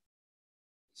 0.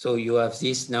 So you have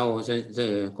this now,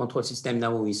 the control system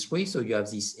now is 3. So you have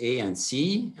this A and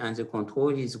C, and the control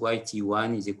is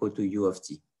yt1 is equal to u of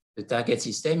t. The target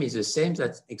system is the same,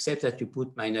 except that you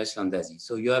put minus lambda z.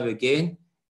 So you have again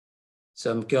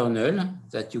some kernel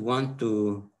that you want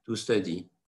to study.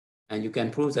 And you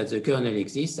can prove that the kernel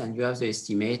exists, and you have the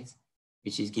estimate,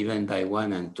 which is given by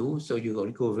 1 and 2. So you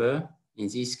recover, in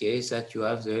this case, that you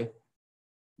have the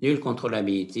null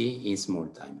controllability in small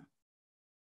time.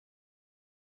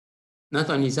 Not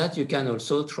only that, you can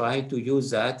also try to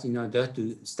use that in order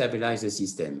to stabilize the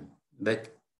system. But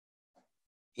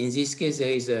in this case,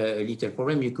 there is a little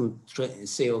problem. You could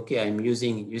say, okay, I'm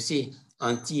using, you see,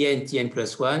 on tn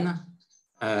plus 1,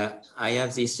 I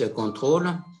have this control,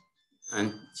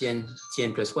 and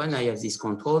tn plus 1, I have this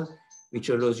control, which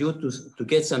allows you to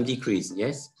get some decrease,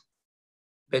 yes?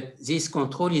 But this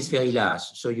control is very large.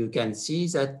 So you can see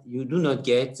that you do not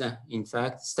get, in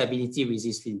fact, stability with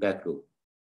this feedback loop.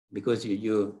 Because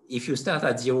if you start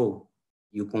at 0,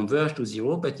 you converge to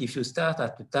 0. But if you start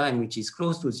at a time which is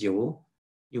close to 0,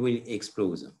 you will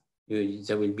explode.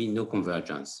 There will be no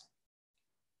convergence.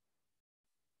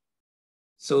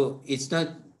 So it's not,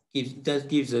 that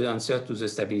gives the answer to the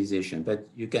stabilization. But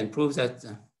you can prove that,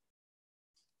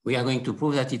 we are going to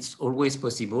prove that it's always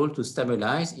possible to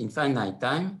stabilize in finite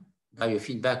time by a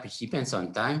feedback which depends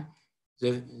on time,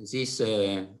 this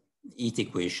heat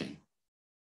equation.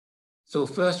 So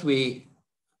first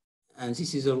and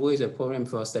this is always a problem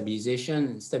for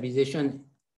stabilization. Stabilization,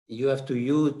 you have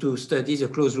to study the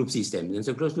closed loop system. In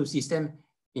the closed loop system,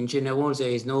 in general,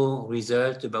 there is no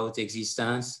result about the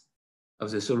existence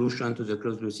of the solution to the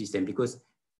closed loop system because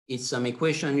it's some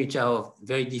equations which are of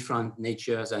very different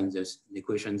natures than the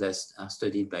equations that are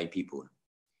studied by people.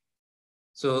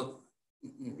 So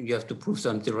you have to prove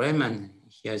some theorem, and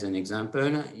here's an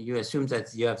example. You assume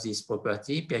that you have this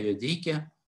property, periodic.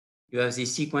 You have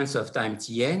this sequence of time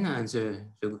Tn, and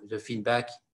the feedback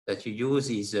that you use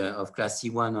is of class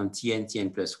C1 on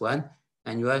Tn plus 1,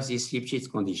 and you have this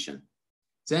Lipschitz condition.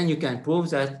 Then you can prove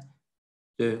that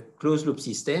the closed loop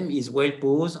system is well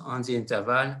posed on the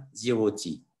interval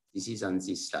 0t. This is on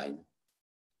this slide.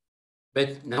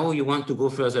 But now you want to go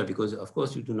further because, of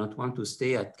course, you do not want to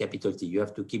stay at capital T. You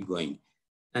have to keep going.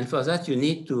 And for that, you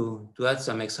need to add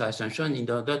some extra assumption in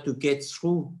order to get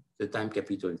through the time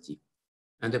capital T.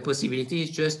 And the possibility is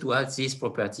just to add this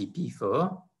property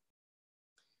P4.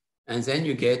 And then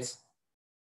you get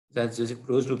that the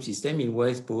closed loop system is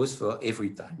well posed for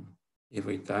every time.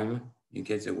 Every time you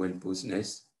get the well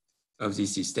posedness of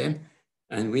this system.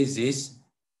 And with this,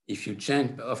 if you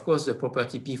change, of course, the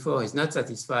property P4 is not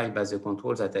satisfied by the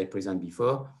controls that I presented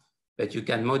before, but you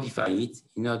can modify it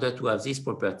in order to have this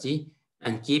property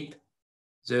and keep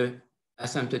the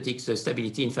asymptotic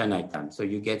stability in finite time. So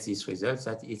you get this result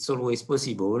that it's always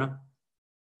possible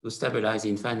to stabilize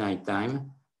in finite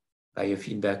time by a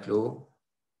feedback law,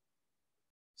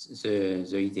 the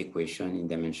heat equation in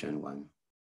dimension 1.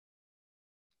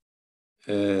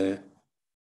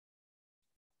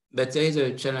 But there is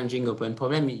a challenging open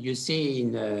problem. You see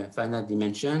in finite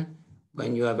dimension,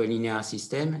 when you have a linear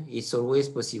system, it's always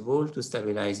possible to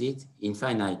stabilize it in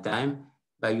finite time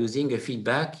by using a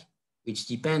feedback which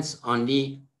depends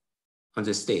only on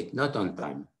the state, not on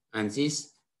time. And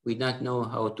this, we don't know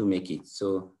how to make it.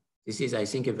 So this is, I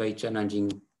think, a very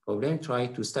challenging problem. Try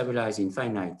to stabilize in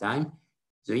finite time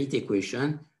the heat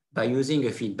equation by using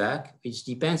a feedback which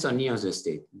depends only on the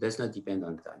state, does not depend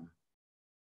on time.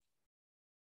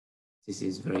 This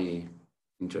is very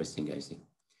interesting, I think.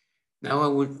 Now I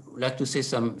would like to say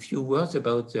some few words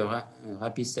about the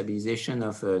rapid stabilization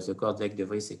of the Korteweg-de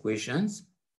Vries equations.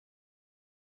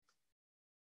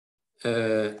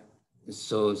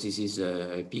 So this is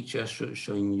a picture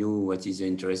showing you what is the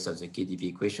interest of the KdV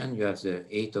equation. You have the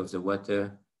height of the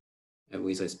water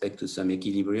with respect to some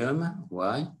equilibrium,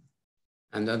 y,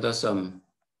 and under some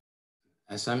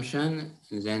assumption,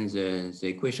 then the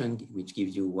equation which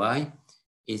gives you y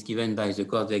is given by the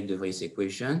Korteweg-de Vries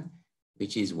equation,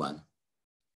 which is 1.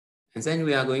 And then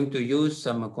we are going to use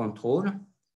some control,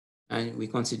 and we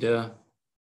consider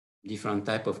different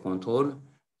type of control.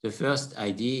 The first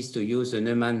idea is to use the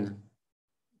Neumann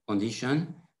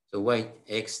condition, so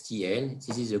yxtl,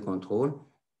 this is the control,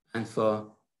 and for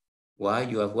y,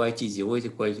 you have yt0 is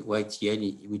equal to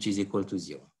ytl, which is equal to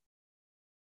 0.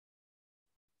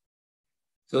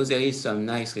 So there is some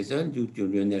nice result due to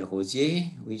Lionel Rosier,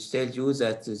 which tells you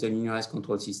that the linearized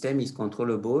control system is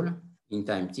controllable in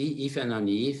time t if and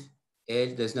only if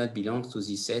L does not belong to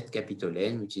the set capital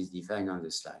N, which is defined on the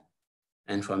slide.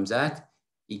 And from that,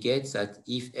 he gets that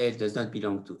if L does not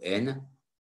belong to N,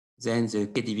 then the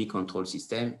KDV control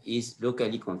system is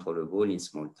locally controllable in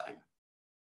small time.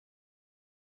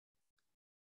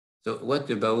 So what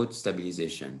about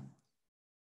stabilization?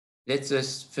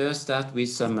 Let's first start with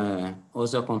some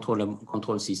other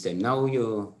control system. Now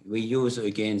we use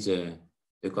again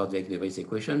the coordinate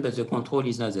equation, but the control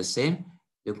is not the same.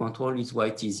 The control is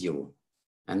YT0.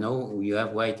 And now we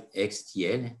have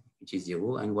YXTL, which is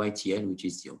 0, and YTL, which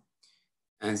is 0.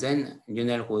 And then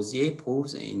Lionel Rosier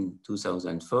proves in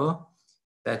 2004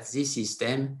 that this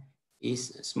system is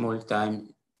small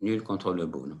time null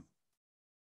controllable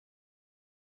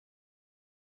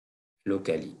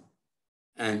locally.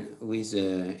 And with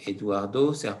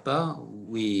Eduardo Serpa,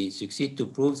 we succeed to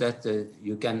prove that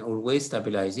you can always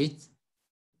stabilize it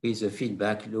with a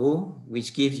feedback law,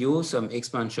 which gives you some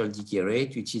exponential decay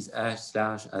rate, which is as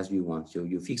large as you want. So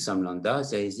you fix some lambda,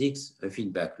 there is a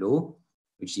feedback law,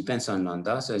 which depends on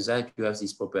lambda, so that you have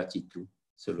this property too,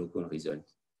 so local result.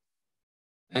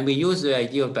 And we use the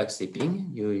idea of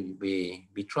backstepping.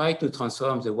 We try to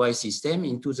transform the Y system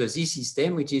into the Z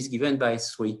system, which is given by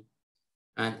 3.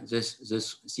 And this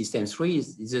system 3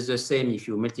 is the same if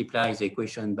you multiply the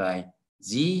equation by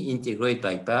Z, integrate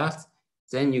by parts,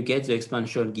 then you get the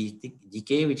exponential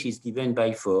decay, which is given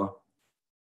by 4.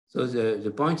 So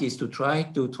the point is to try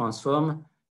to transform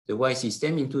the Y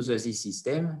system into the Z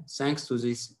system, thanks to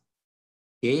this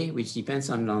K, which depends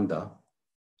on lambda.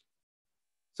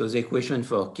 So the equation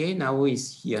for K now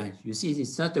is here. You see,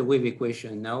 it's not a wave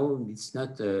equation. Now it's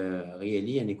not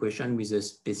really an equation with a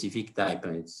specific type.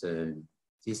 It's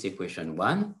this equation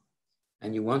 1.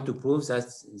 And you want to prove that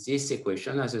this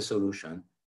equation has a solution.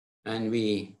 And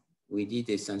we did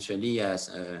essentially as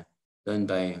done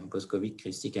by Boskovic,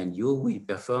 Kristik, and you. We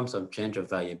perform some change of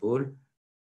variable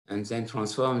and then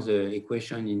transform the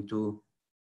equation into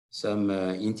some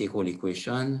integral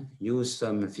equation, use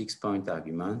some fixed point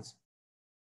arguments,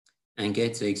 and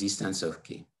get the existence of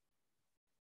K.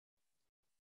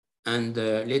 And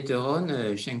later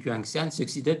on, Shen Qiang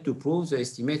succeeded to prove the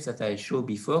estimates that I showed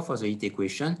before for the heat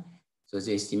equation. So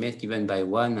the estimate given by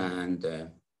 1 and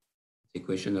the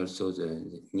equation also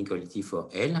the inequality for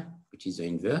L, which is the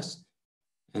inverse.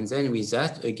 And then with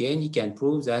that, again, he can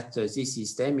prove that this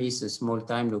system is a small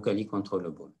time locally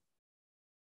controllable.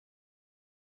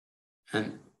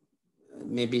 And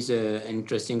maybe the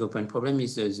interesting open problem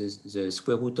is the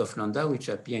square root of lambda, which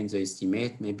appear in the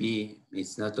estimate. Maybe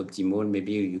it's not optimal.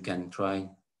 Maybe you can try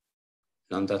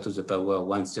lambda to the power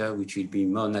 1/3, which will be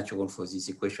more natural for this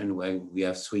equation where we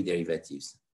have 3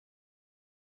 derivatives.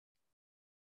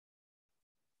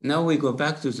 Now we go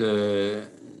back to the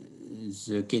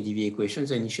KDV equation,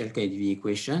 the initial KDV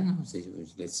equation.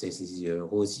 Let's say this is a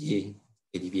Rosier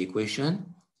KDV equation.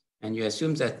 And you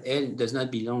assume that L does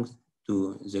not belong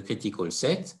to the critical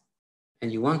set,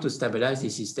 and you want to stabilize the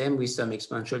system with some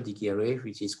exponential decay rate,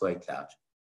 which is quite large.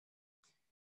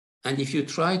 And if you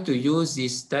try to use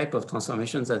this type of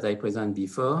transformations that I presented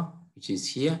before, which is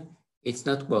here, it's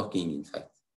not working, in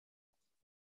fact.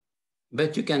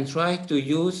 But you can try to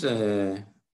use,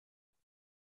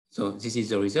 so this is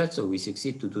the result, so we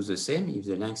succeed to do the same. If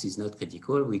the length is not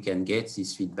critical, we can get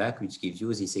this feedback, which gives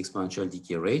you this exponential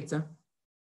decay rate.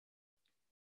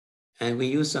 And we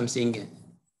use something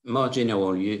more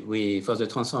general. For the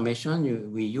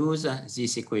transformation, we use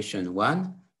this equation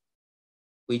 1,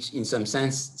 which in some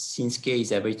sense, since K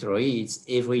is arbitrary, it's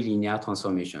every linear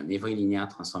transformation. Every linear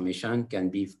transformation can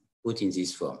be put in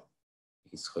this form.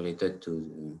 It's related to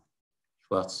the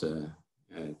Schwarz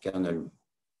kernel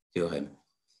theorem.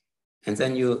 And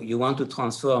then you want to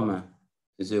transform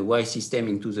the Y system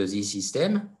into the Z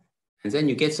system, and then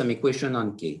you get some equation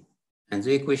on K. And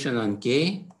the equation on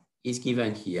K is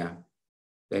given here.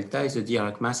 Delta is the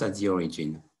Dirac mass at the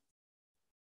origin.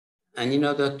 And in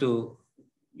order to,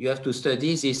 you have to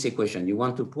study this equation. You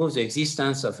want to prove the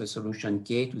existence of a solution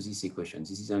K to this equation.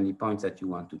 This is the only point that you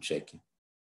want to check.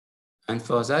 And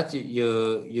for that,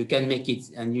 you can make it,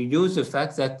 and you use the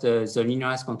fact that the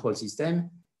linearized control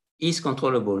system is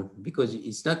controllable, because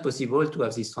it's not possible to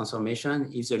have this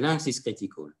transformation if the length is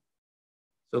critical.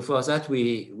 So for that,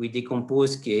 we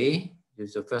decompose K.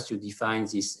 So first you define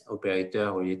this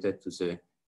operator related to the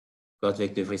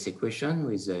Korteweg-De Vries equation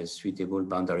with a suitable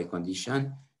boundary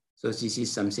condition. So this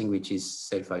is something which is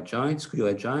self-adjoint, skew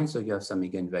adjoint. So you have some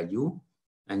eigenvalue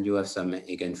and you have some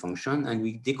eigenfunction, and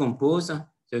we decompose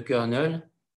the kernel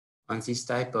on this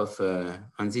type of,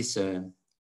 on this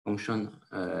function,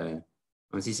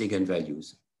 on these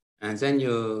eigenvalues. And then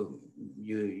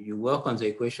you work on the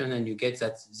equation and you get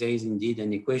that there is indeed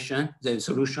an equation, the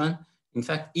solution. In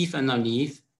fact, if and only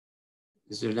if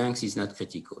the length is not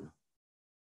critical.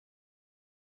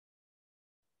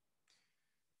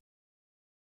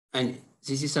 And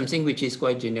this is something which is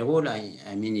quite general.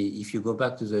 I mean, if you go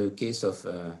back to the case of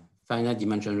finite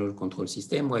dimensional control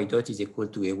system, y dot is equal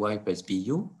to ay plus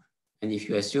bu. And if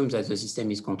you assume that the system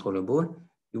is controllable,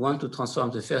 you want to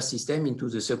transform the first system into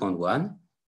the second one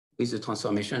with the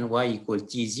transformation y equal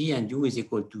tz and u is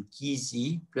equal to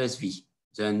tz plus v.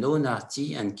 The unknown are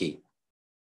t and k.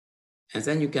 And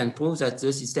then you can prove that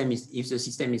the system is, if the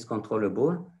system is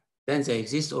controllable, then there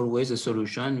exists always a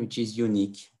solution which is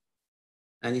unique.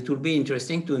 And it will be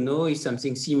interesting to know if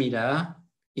something similar,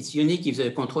 it's unique if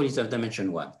the control is of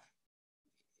dimension 1.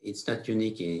 It's not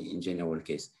unique in general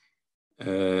case.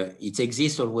 It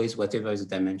exists always, whatever is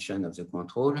the dimension of the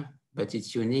control, but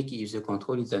it's unique if the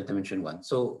control is of dimension 1.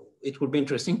 So it will be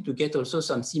interesting to get also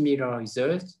some similar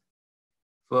results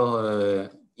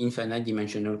for infinite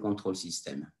dimensional control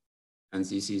system. And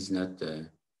this is not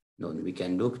known. We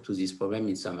can look to this problem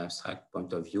in some abstract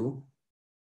point of view,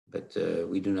 but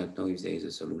we do not know if there is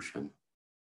a solution.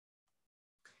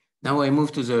 Now I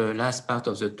move to the last part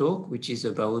of the talk, which is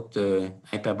about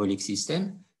hyperbolic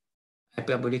system.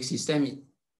 Hyperbolic system,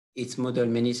 it's model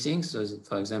many things. So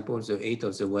for example, the height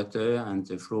of the water and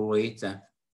the flow rate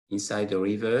inside the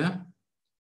river.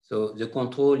 So the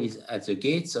control is at the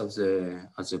gates of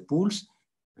the pools.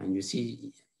 And you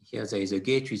see here there is a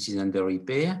gate which is under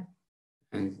repair.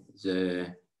 And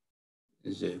the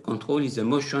control is the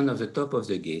motion of the top of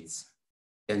the gates.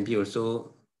 It can be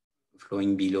also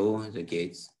flowing below the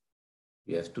gates.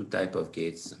 You have two types of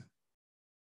gates.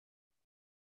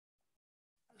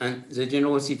 And the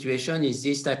general situation is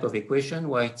this type of equation,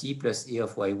 yt plus a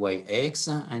of yx,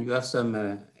 and you have some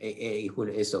a equal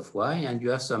s of y, and you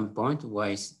have some point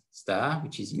y star,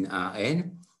 which is in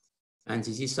Rn, and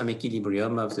this is some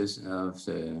equilibrium of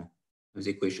the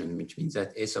equation, which means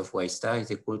that s of y star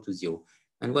is equal to 0.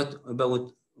 And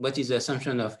what is the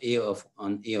assumption of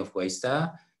on a of y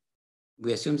star?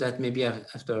 We assume that maybe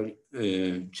after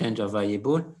change of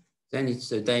variable, then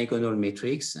it's a diagonal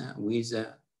matrix with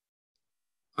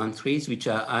entries which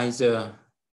are either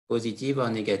positive or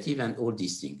negative and all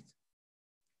distinct.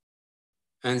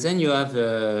 And then you have,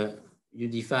 you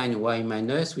define y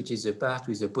minus, which is the part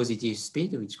with the positive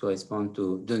speed, which corresponds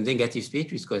to the negative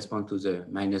speed, which corresponds to the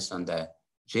minus lambda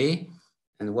j,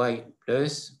 and y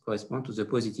plus corresponds to the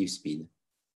positive speed.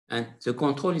 And the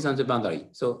control is on the boundary.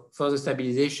 So for the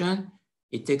stabilization,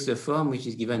 it takes the form which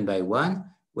is given by 1,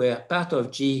 where part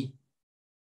of G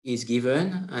is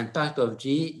given and part of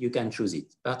G, you can choose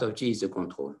it. Part of G is the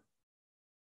control.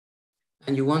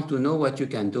 And you want to know what you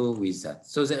can do with that.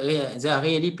 So there are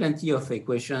really plenty of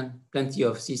equations, plenty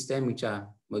of systems which are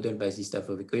modeled by this type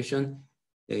of equation.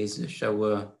 There is a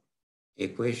shower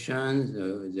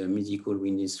equation, the musical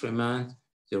wind instrument,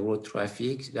 the road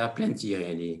traffic. There are plenty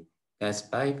really. Gas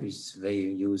pipe is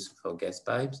very used for gas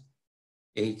pipes.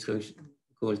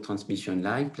 Electrical transmission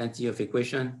line, plenty of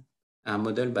equations are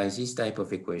modeled by this type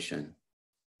of equation.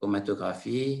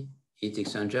 Chromatography, heat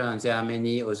exchanger, and there are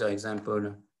many other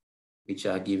examples which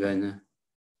are given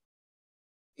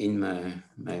in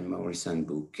my more recent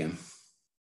book.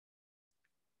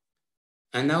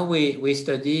 And now we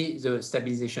study the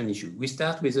stabilization issue. We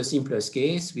start with the simplest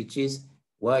case, which is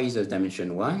y is of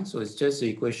dimension 1. So it's just the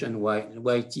equation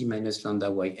yt minus lambda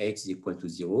yx is equal to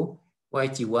 0.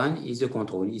 Yt1 is the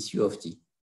control, is u of t.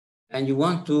 And you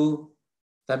want to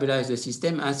stabilize the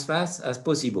system as fast as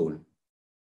possible,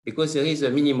 because there is a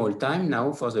minimal time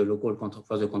now for the local control,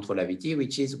 for the controllability,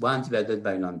 which is 1 divided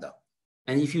by lambda.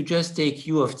 And if you just take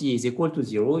u of t is equal to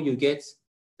 0, you get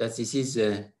that this is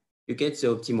you get the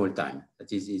optimal time.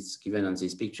 That is, it's given on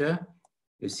this picture.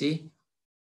 You see,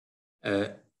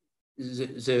 the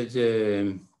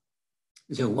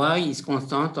y is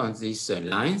constant on these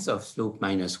lines of slope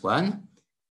 -1.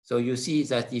 So you see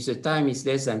that if the time is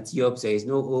less than t op, there is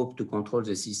no hope to control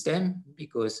the system,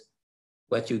 because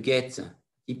what you get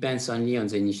depends only on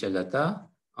the initial data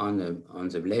on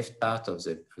the left part of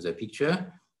the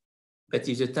picture. But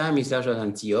if the time is larger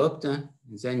than t opt,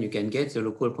 then you can get the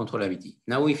local controllability.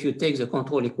 Now, if you take the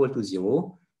control equal to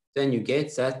 0, then you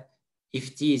get that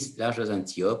if t is larger than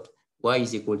t opt, y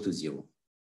is equal to 0.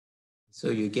 So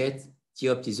you get t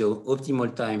opt is the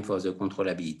optimal time for the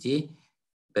controllability,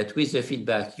 but with the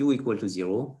feedback u equal to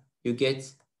 0, you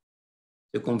get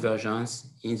the convergence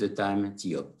in the time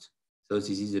t opt. So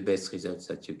this is the best results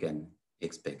that you can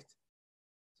expect.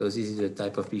 So this is the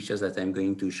type of pictures that I'm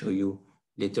going to show you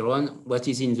later on. What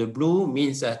is in the blue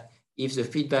means that if the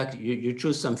feedback, you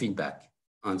choose some feedback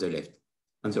on the left,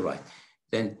 on the right.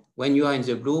 Then when you are in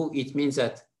the blue, it means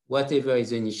that whatever is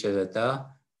the initial data,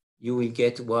 you will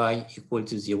get y equal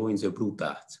to 0 in the blue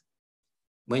part.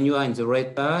 When you are in the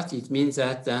red part, it means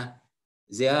that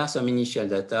there are some initial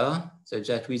data such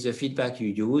that with the feedback you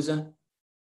use,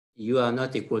 you are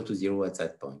not equal to 0 at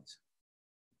that point.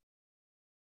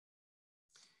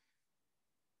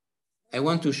 I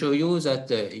want to show you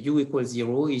that u equals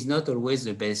 0 is not always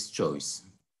the best choice.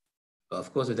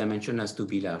 Of course, the dimension has to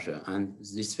be larger, and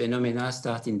this phenomena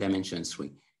starts in dimension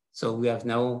 3. So we have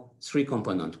now 3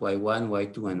 components, y1,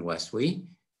 y2, and y3.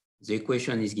 The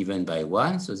equation is given by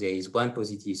 1, so there is 1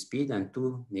 positive speed and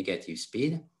 2 negative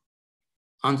speed.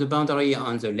 On the boundary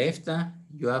on the left,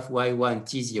 you have y1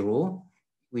 t0,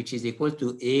 which is equal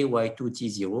to a y2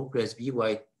 t0 plus b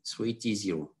y3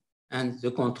 t0. And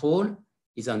the control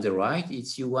is on the right,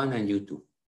 it's u1 and u2.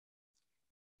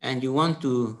 And you want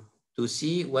to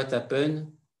see what happens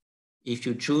if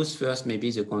you choose first maybe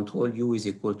the control u is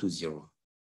equal to 0.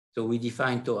 So we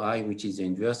define tau I, which is the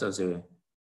inverse of the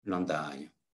lambda I.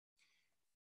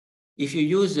 If you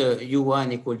use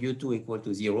u1 equal u2 equal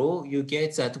to 0, you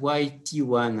get that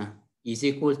yt1 is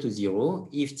equal to 0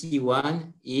 if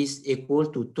t1 is equal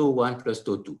to tau1 plus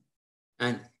tau2.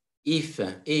 And if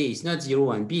A is not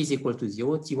 0 and B is equal to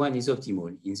 0, T1 is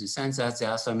optimal in the sense that there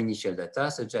are some initial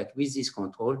data such that with this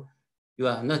control, you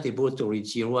are not able to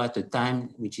reach 0 at a time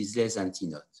which is less than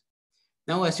T0.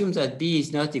 Now assume that B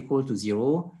is not equal to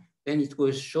 0, then it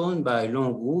was shown by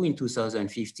Longu in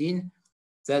 2015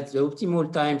 that the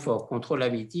optimal time for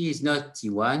controllability is not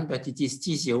T1, but it is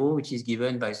T0, which is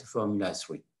given by the formula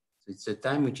 3. So it's a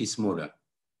time which is smaller.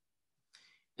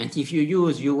 And if you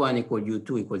use U1 equal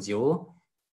U2 equal 0,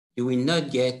 you will not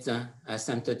get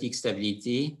asymptotic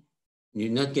stability. You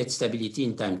will not get stability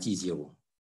in time T0.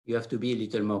 You have to be a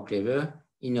little more clever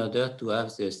in order to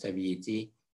have the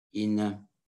stability in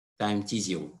time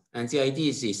T0. And the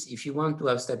idea is this: if you want to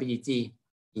have stability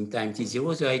in time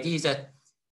T0, the idea is that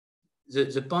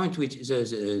the point which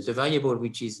the variable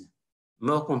which is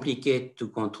more complicated to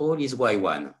control is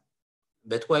y1.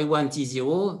 But y1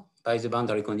 T0 by the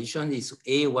boundary condition is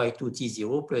a y2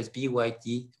 T0 plus b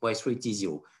y3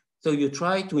 T0. So you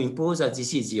try to impose that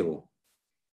this is 0.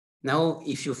 Now,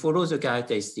 if you follow the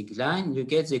characteristic line, you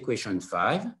get the equation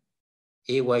 5.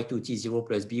 A y2 T0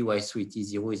 plus b y3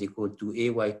 T0 is equal to a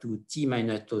y2 T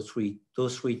minus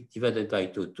tau3 divided by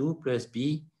tau2 plus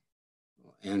b,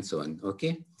 and so on,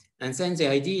 okay? And then the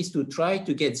idea is to try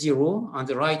to get 0 on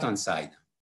the right-hand side.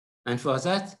 And for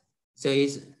that, there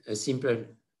is a simple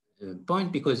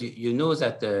point, because you know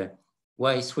that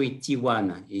y3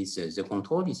 T1 is the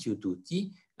control, is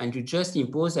u2t, and you just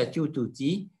impose that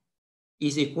u2t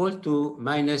is equal to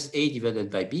minus a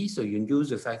divided by b. So you use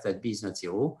the fact that b is not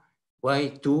 0,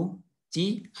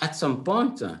 y2t at some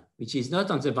point, which is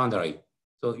not on the boundary.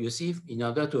 So you see, in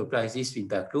order to apply this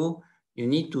feedback law, you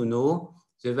need to know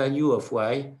the value of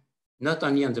y, not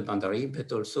only on the boundary,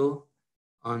 but also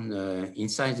on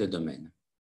inside the domain.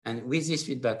 And with this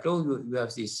feedback law, you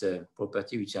have this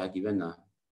property which are given,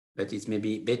 but it's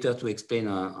maybe better to explain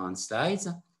on slides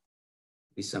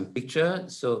with some picture.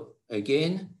 So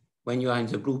again, when you are in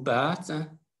the blue part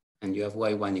and you have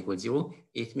y1 equals 0,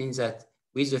 it means that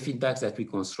with the feedback that we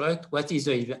construct,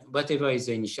 whatever is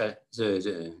the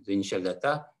initial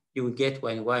data, you will get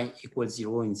when y equals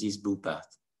 0 in this blue part.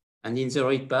 And in the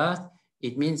red part,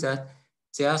 it means that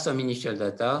there are some initial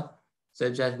data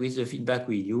such that with the feedback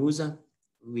we use,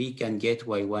 we can get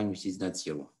y1, which is not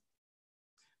 0.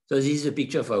 So this is a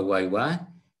picture for y1,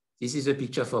 this is a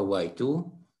picture for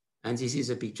y2, and this is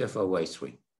a picture for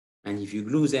y3. And if you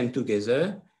glue them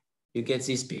together, you get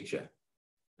this picture.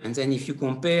 And then if you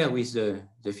compare with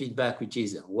the feedback, which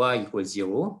is y equals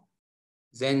 0,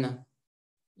 then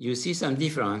you see some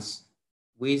difference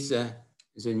with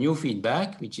the new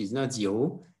feedback, which is not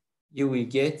 0. You will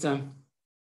get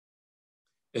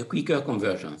a quicker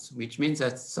convergence, which means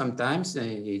that sometimes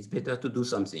it's better to do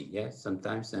something. Yes,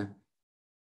 sometimes,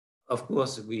 of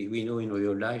course, we know in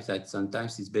real life that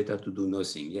sometimes it's better to do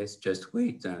nothing. Yes, just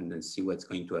wait and see what's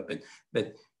going to happen.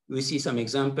 But we see some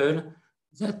example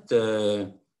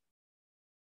that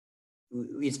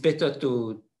it's better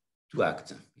to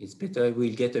act. It's better,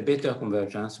 we'll get a better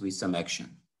convergence with some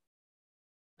action.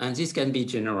 And this can be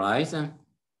generalized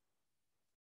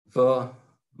for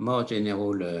more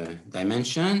general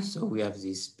dimensions. So we have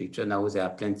this picture now, there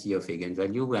are plenty of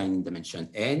eigenvalue. We are in dimension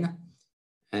n,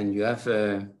 and you have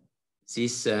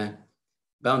this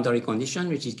boundary condition,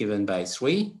 which is given by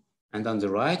 3. And on the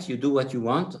right, you do what you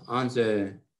want for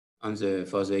the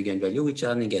eigenvalue, which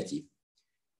are negative.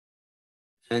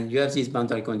 And you have this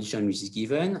boundary condition, which is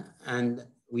given, and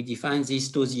we define this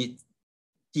to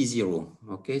T0,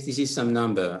 okay? This is some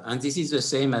number, and this is the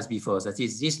same as before. That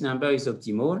is, this number is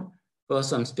optimal for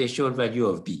some special value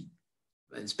of B,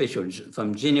 special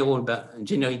from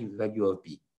generic value of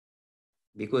B.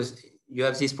 Because you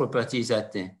have this property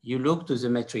that you look to the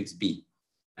matrix B,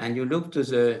 and you look to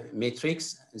the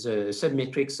matrix, the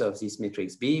submatrix of this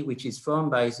matrix B, which is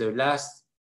formed by the last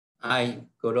I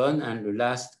column and the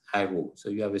last I row. So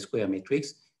you have a square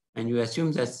matrix, and you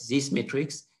assume that this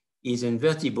matrix is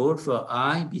invertible for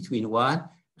I between 1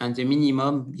 and the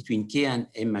minimum between K and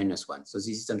M-1. So this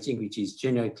is something which is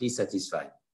generically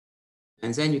satisfied.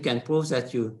 And then you can prove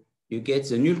that you get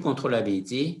the null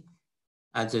controllability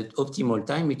at the optimal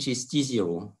time, which is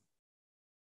T0.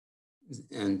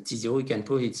 And T0, you can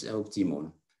prove it's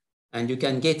optimal. And you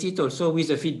can get it also with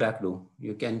a feedback law.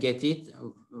 You can get it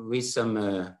with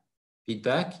some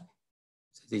feedback.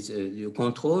 Your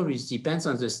control, which depends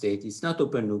on the state. It's not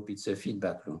open loop, it's a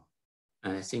feedback law.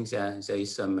 And I think there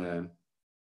is some,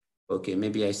 okay,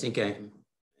 maybe I think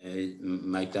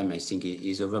my time, I think,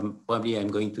 is over. Probably I'm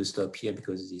going to stop here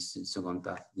because this second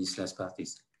part, this last part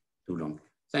is too long.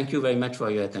 Thank you very much for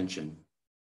your attention.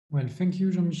 Well, thank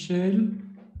you, Jean-Michel.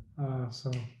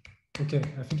 So, okay,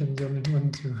 I think I'm the only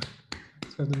one to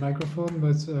have the microphone,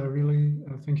 but really,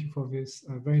 thank you for this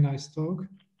very nice talk.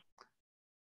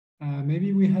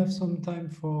 Maybe we have some time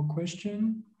for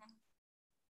question.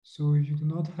 So if you do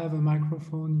not have a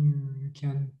microphone, you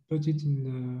can put it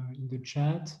in the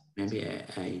chat. Maybe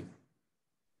I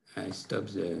stop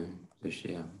the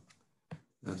share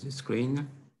of the screen.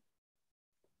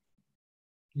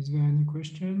 Is there any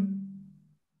question?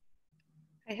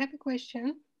 I have a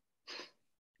question.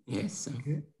 Yes.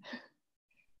 Okay.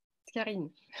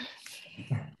 Karine.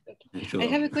 Sure. I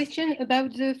have a question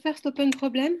about the first open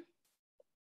problem.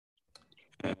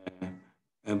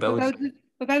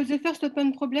 About the first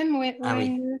open problem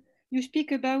when you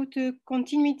speak about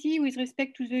continuity with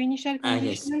respect to the initial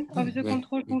condition of the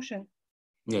control function.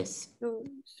 Yes.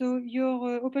 So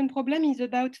your open problem is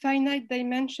about finite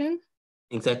dimension.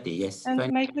 Exactly, yes.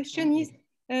 And my question is,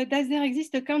 does there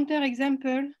exist a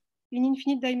counterexample in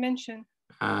infinite dimension?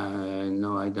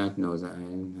 No, I don't know that.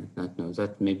 I don't know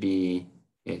that. Maybe,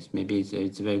 yes, maybe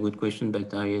it's a very good question,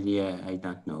 but I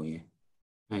don't know. Yeah,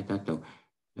 I don't know.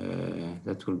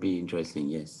 That will be interesting.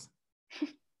 Yes.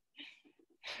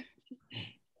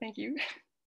 Thank you.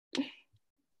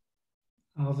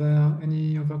 Are there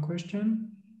any other questions?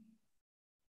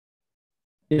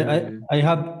 Yeah, I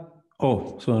had.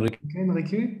 Oh, so Enrique. Okay,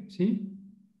 Enrique, see,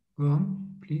 go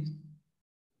on, please.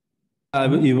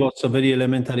 It was a very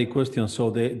elementary question. So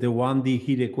the 1D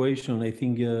heat equation, I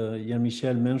think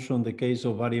Jean-Michel mentioned the case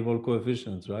of variable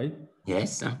coefficients, right?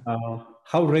 Yes.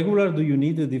 How regular do you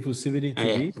need the diffusivity to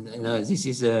be? No, this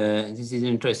is an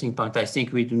interesting point. I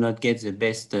think we do not get the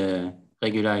best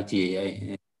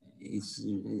regularity.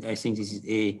 I think this is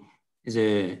A.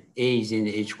 The A is in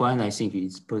H1. I think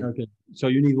it's okay. So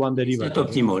you need one derivative. It's not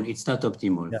optimal. It's not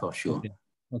optimal, yeah, for sure. Okay.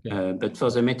 Okay. But for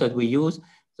the method we use,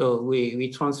 so we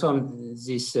transform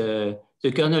this. The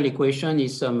kernel equation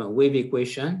is some wave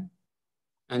equation,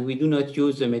 and we do not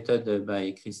use the method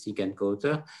by Christic and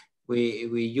Cotter.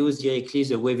 We use directly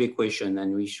the wave equation,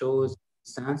 and we show the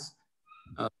distance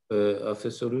of a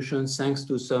solution thanks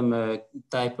to some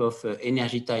type of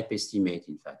energy type estimate,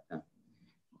 in fact.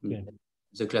 Okay.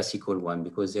 The classical one,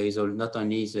 because there is not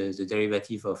only the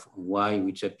derivative of y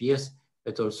which appears,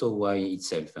 but also y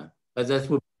itself. But that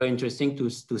would be very interesting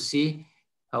to see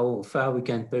how far we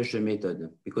can push the method,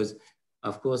 because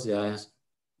of course there are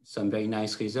some very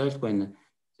nice results when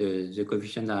the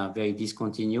coefficients are very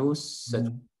discontinuous.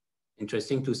 Mm-hmm.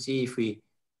 Interesting to see if we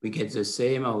get the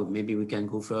same, or maybe we can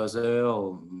go further,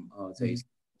 or there is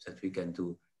that we can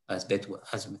do as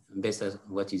best as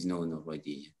what is known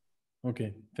already.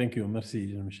 Okay, thank you. Merci,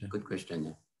 Jean-Michel. Good question.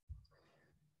 Yeah.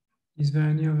 Is there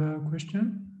any other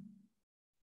question?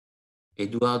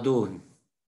 Eduardo.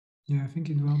 Yeah, I think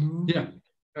Eduardo. Yeah,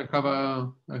 I have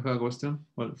a question.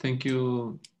 Well, thank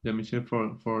you, Jean-Michel,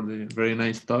 for the very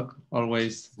nice talk.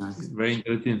 Always very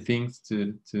interesting things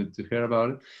to hear about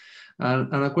it.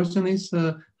 And a question is,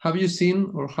 have you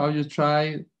seen or have you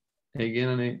tried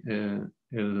again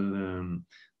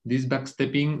this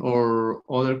backstepping or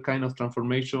other kind of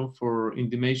transformation for in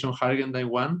dimension higher than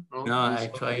 1? No, I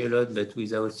try a lot, but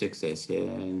without success. Yeah,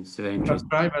 it's very interesting.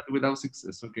 Try, but without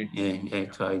success. Okay. Yeah, I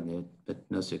tried it, but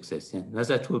no success. Yeah, now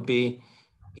that would be.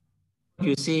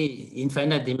 You see,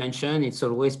 infinite dimension, it's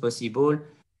always possible.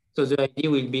 So the idea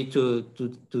will be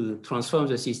to transform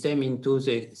the system into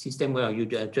the system where you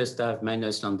just have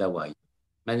minus lambda y,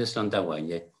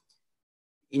 yeah.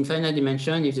 Infinite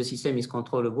dimension, if the system is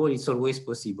controllable, it's always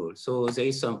possible. So there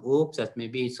is some hope that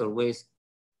maybe it's always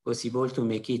possible to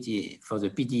make it for the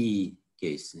PDE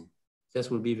case. That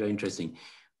will be very interesting.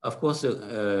 Of course,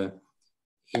 in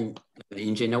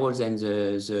general, then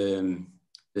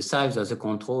the size of the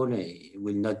control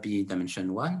will not be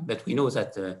dimension 1, but we know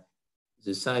that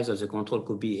the size of the control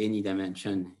could be any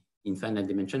dimension, infinite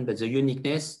dimension, but the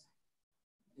uniqueness,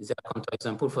 there are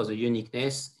counterexamples for the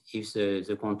uniqueness if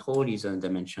the control is on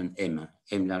dimension m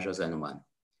larger than 1.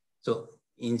 So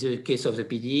in the case of the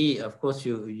PDE, of course,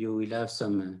 you will have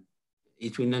some,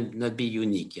 it will not be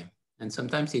unique. And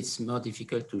sometimes it's more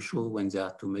difficult to show when there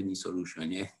are too many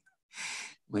solutions. Yeah?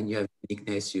 When you have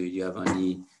uniqueness, you have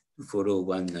only to follow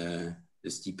one, the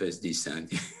steepest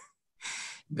descent.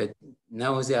 But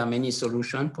now there are many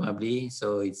solutions probably,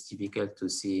 so it's difficult to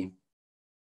see.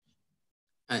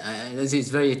 This is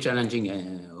very challenging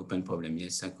open problem.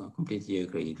 Yes, I completely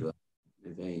agree. It was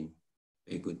very,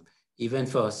 very good. Even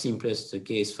for simplest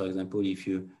case, for example, if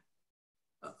you,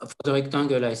 for the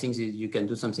rectangle, I think you can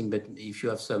do something, but if you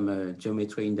have some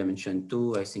geometry in dimension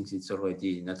 2, I think it's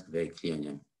already not very clear.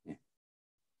 Yeah. Yeah.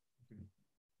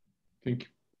 Thank you.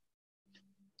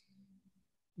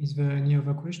 Is there any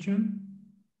other question?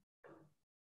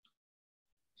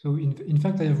 So in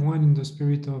fact, I have one in the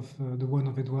spirit of the one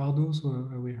of Eduardo, so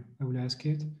I will ask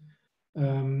it.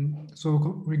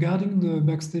 So regarding the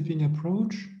backstepping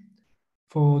approach,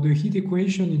 for the heat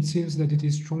equation, it seems that it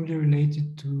is strongly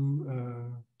related to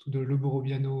the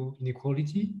Lebor-Robiano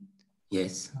inequality.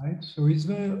 Yes. Right. So is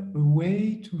there a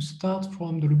way to start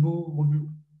from the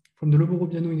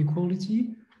Lebor-Robiano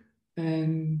inequality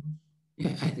and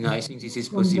yeah, no, I think this is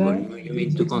possible. You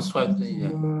mean to construct,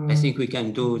 I think we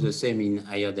can do the same in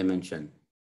higher dimension.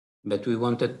 But we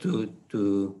wanted to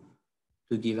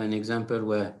give an example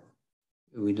where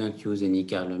we don't use any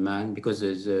Karleman because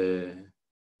this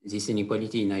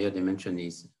inequality in higher dimension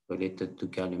is related to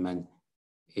Karleman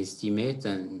estimate.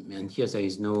 And here there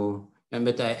is no,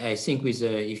 but I think with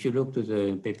if you look to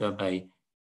the paper by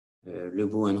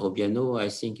Lebor and Robiano, I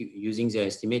think using their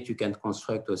estimate, you can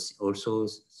construct also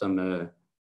some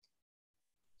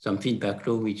feedback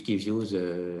law which gives you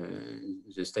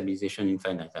the stabilization in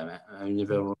finite time. I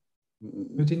never.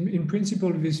 But in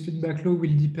principle, this feedback law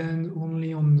will depend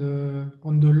only on the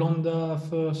lambda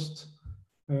first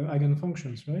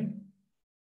eigenfunctions, right?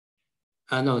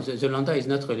 No, the lambda is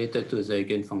not related to the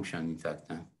eigenfunction, in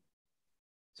fact.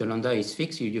 The lambda is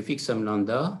fixed. You fix some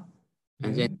lambda,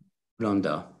 and then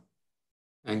lambda.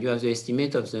 And you have the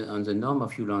estimate of on the norm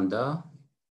of u lambda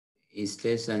is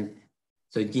less than,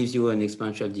 so it gives you an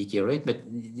exponential decay rate, but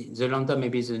the lambda,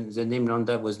 maybe the name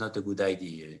lambda was not a good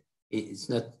idea. It's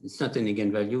not an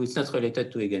eigenvalue. It's not related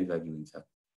to eigenvalue, in fact.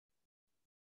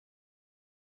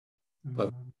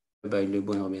 By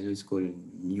Lebor and Robiano, it's called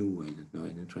mu. I don't know. I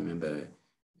don't remember.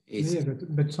 Yeah,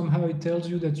 but somehow it tells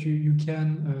you that you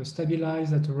can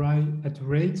stabilize at a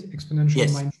rate exponential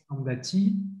yes. minus lambda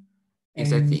t.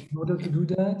 Exactly. In order to do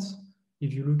that,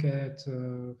 if you look at,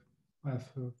 I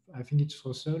think it's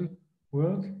Russell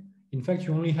work, in fact,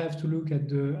 you only have to look at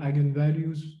the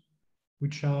eigenvalues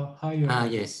which are higher. Ah,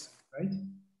 yes. Right?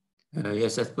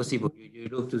 Yes, that's possible. You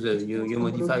look to the, you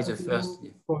modify the first.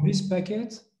 For this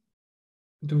packet,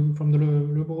 from the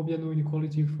Lebor-Robiano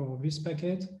inequality for this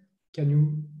packet, can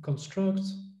you construct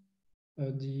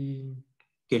the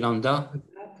lambda,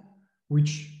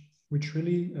 which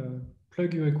really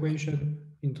plug your equation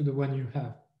into the one you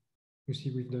have, you see,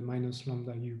 with the minus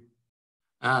lambda u?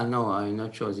 Ah, no, I'm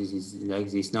not sure this is like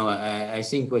this. No, I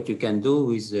think what you can do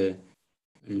with the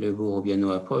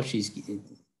Lebor-Robiano approach is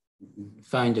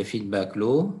find a feedback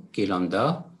law, k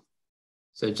lambda,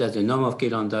 such that the norm of k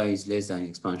lambda is less than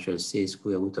exponential c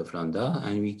square root of lambda,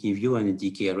 and we give you a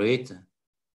decay rate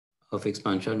of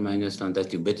exponential minus lambda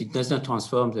 2. But it does not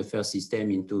transform the first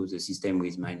system into the system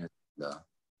with minus lambda.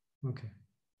 Okay.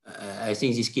 I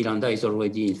think this k lambda is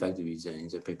already, in fact, in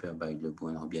the paper by Lebor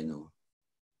and Robiano.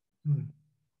 Okay,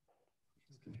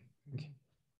 thank you.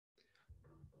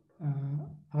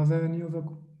 Are there any other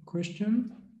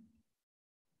questions?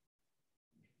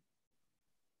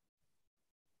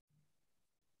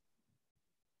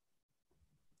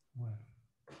 Well,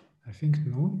 I think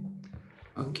no.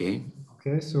 Okay.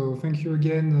 Okay, so thank you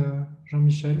again,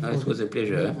 Jean-Michel. It was a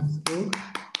pleasure.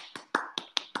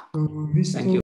 So this thank you.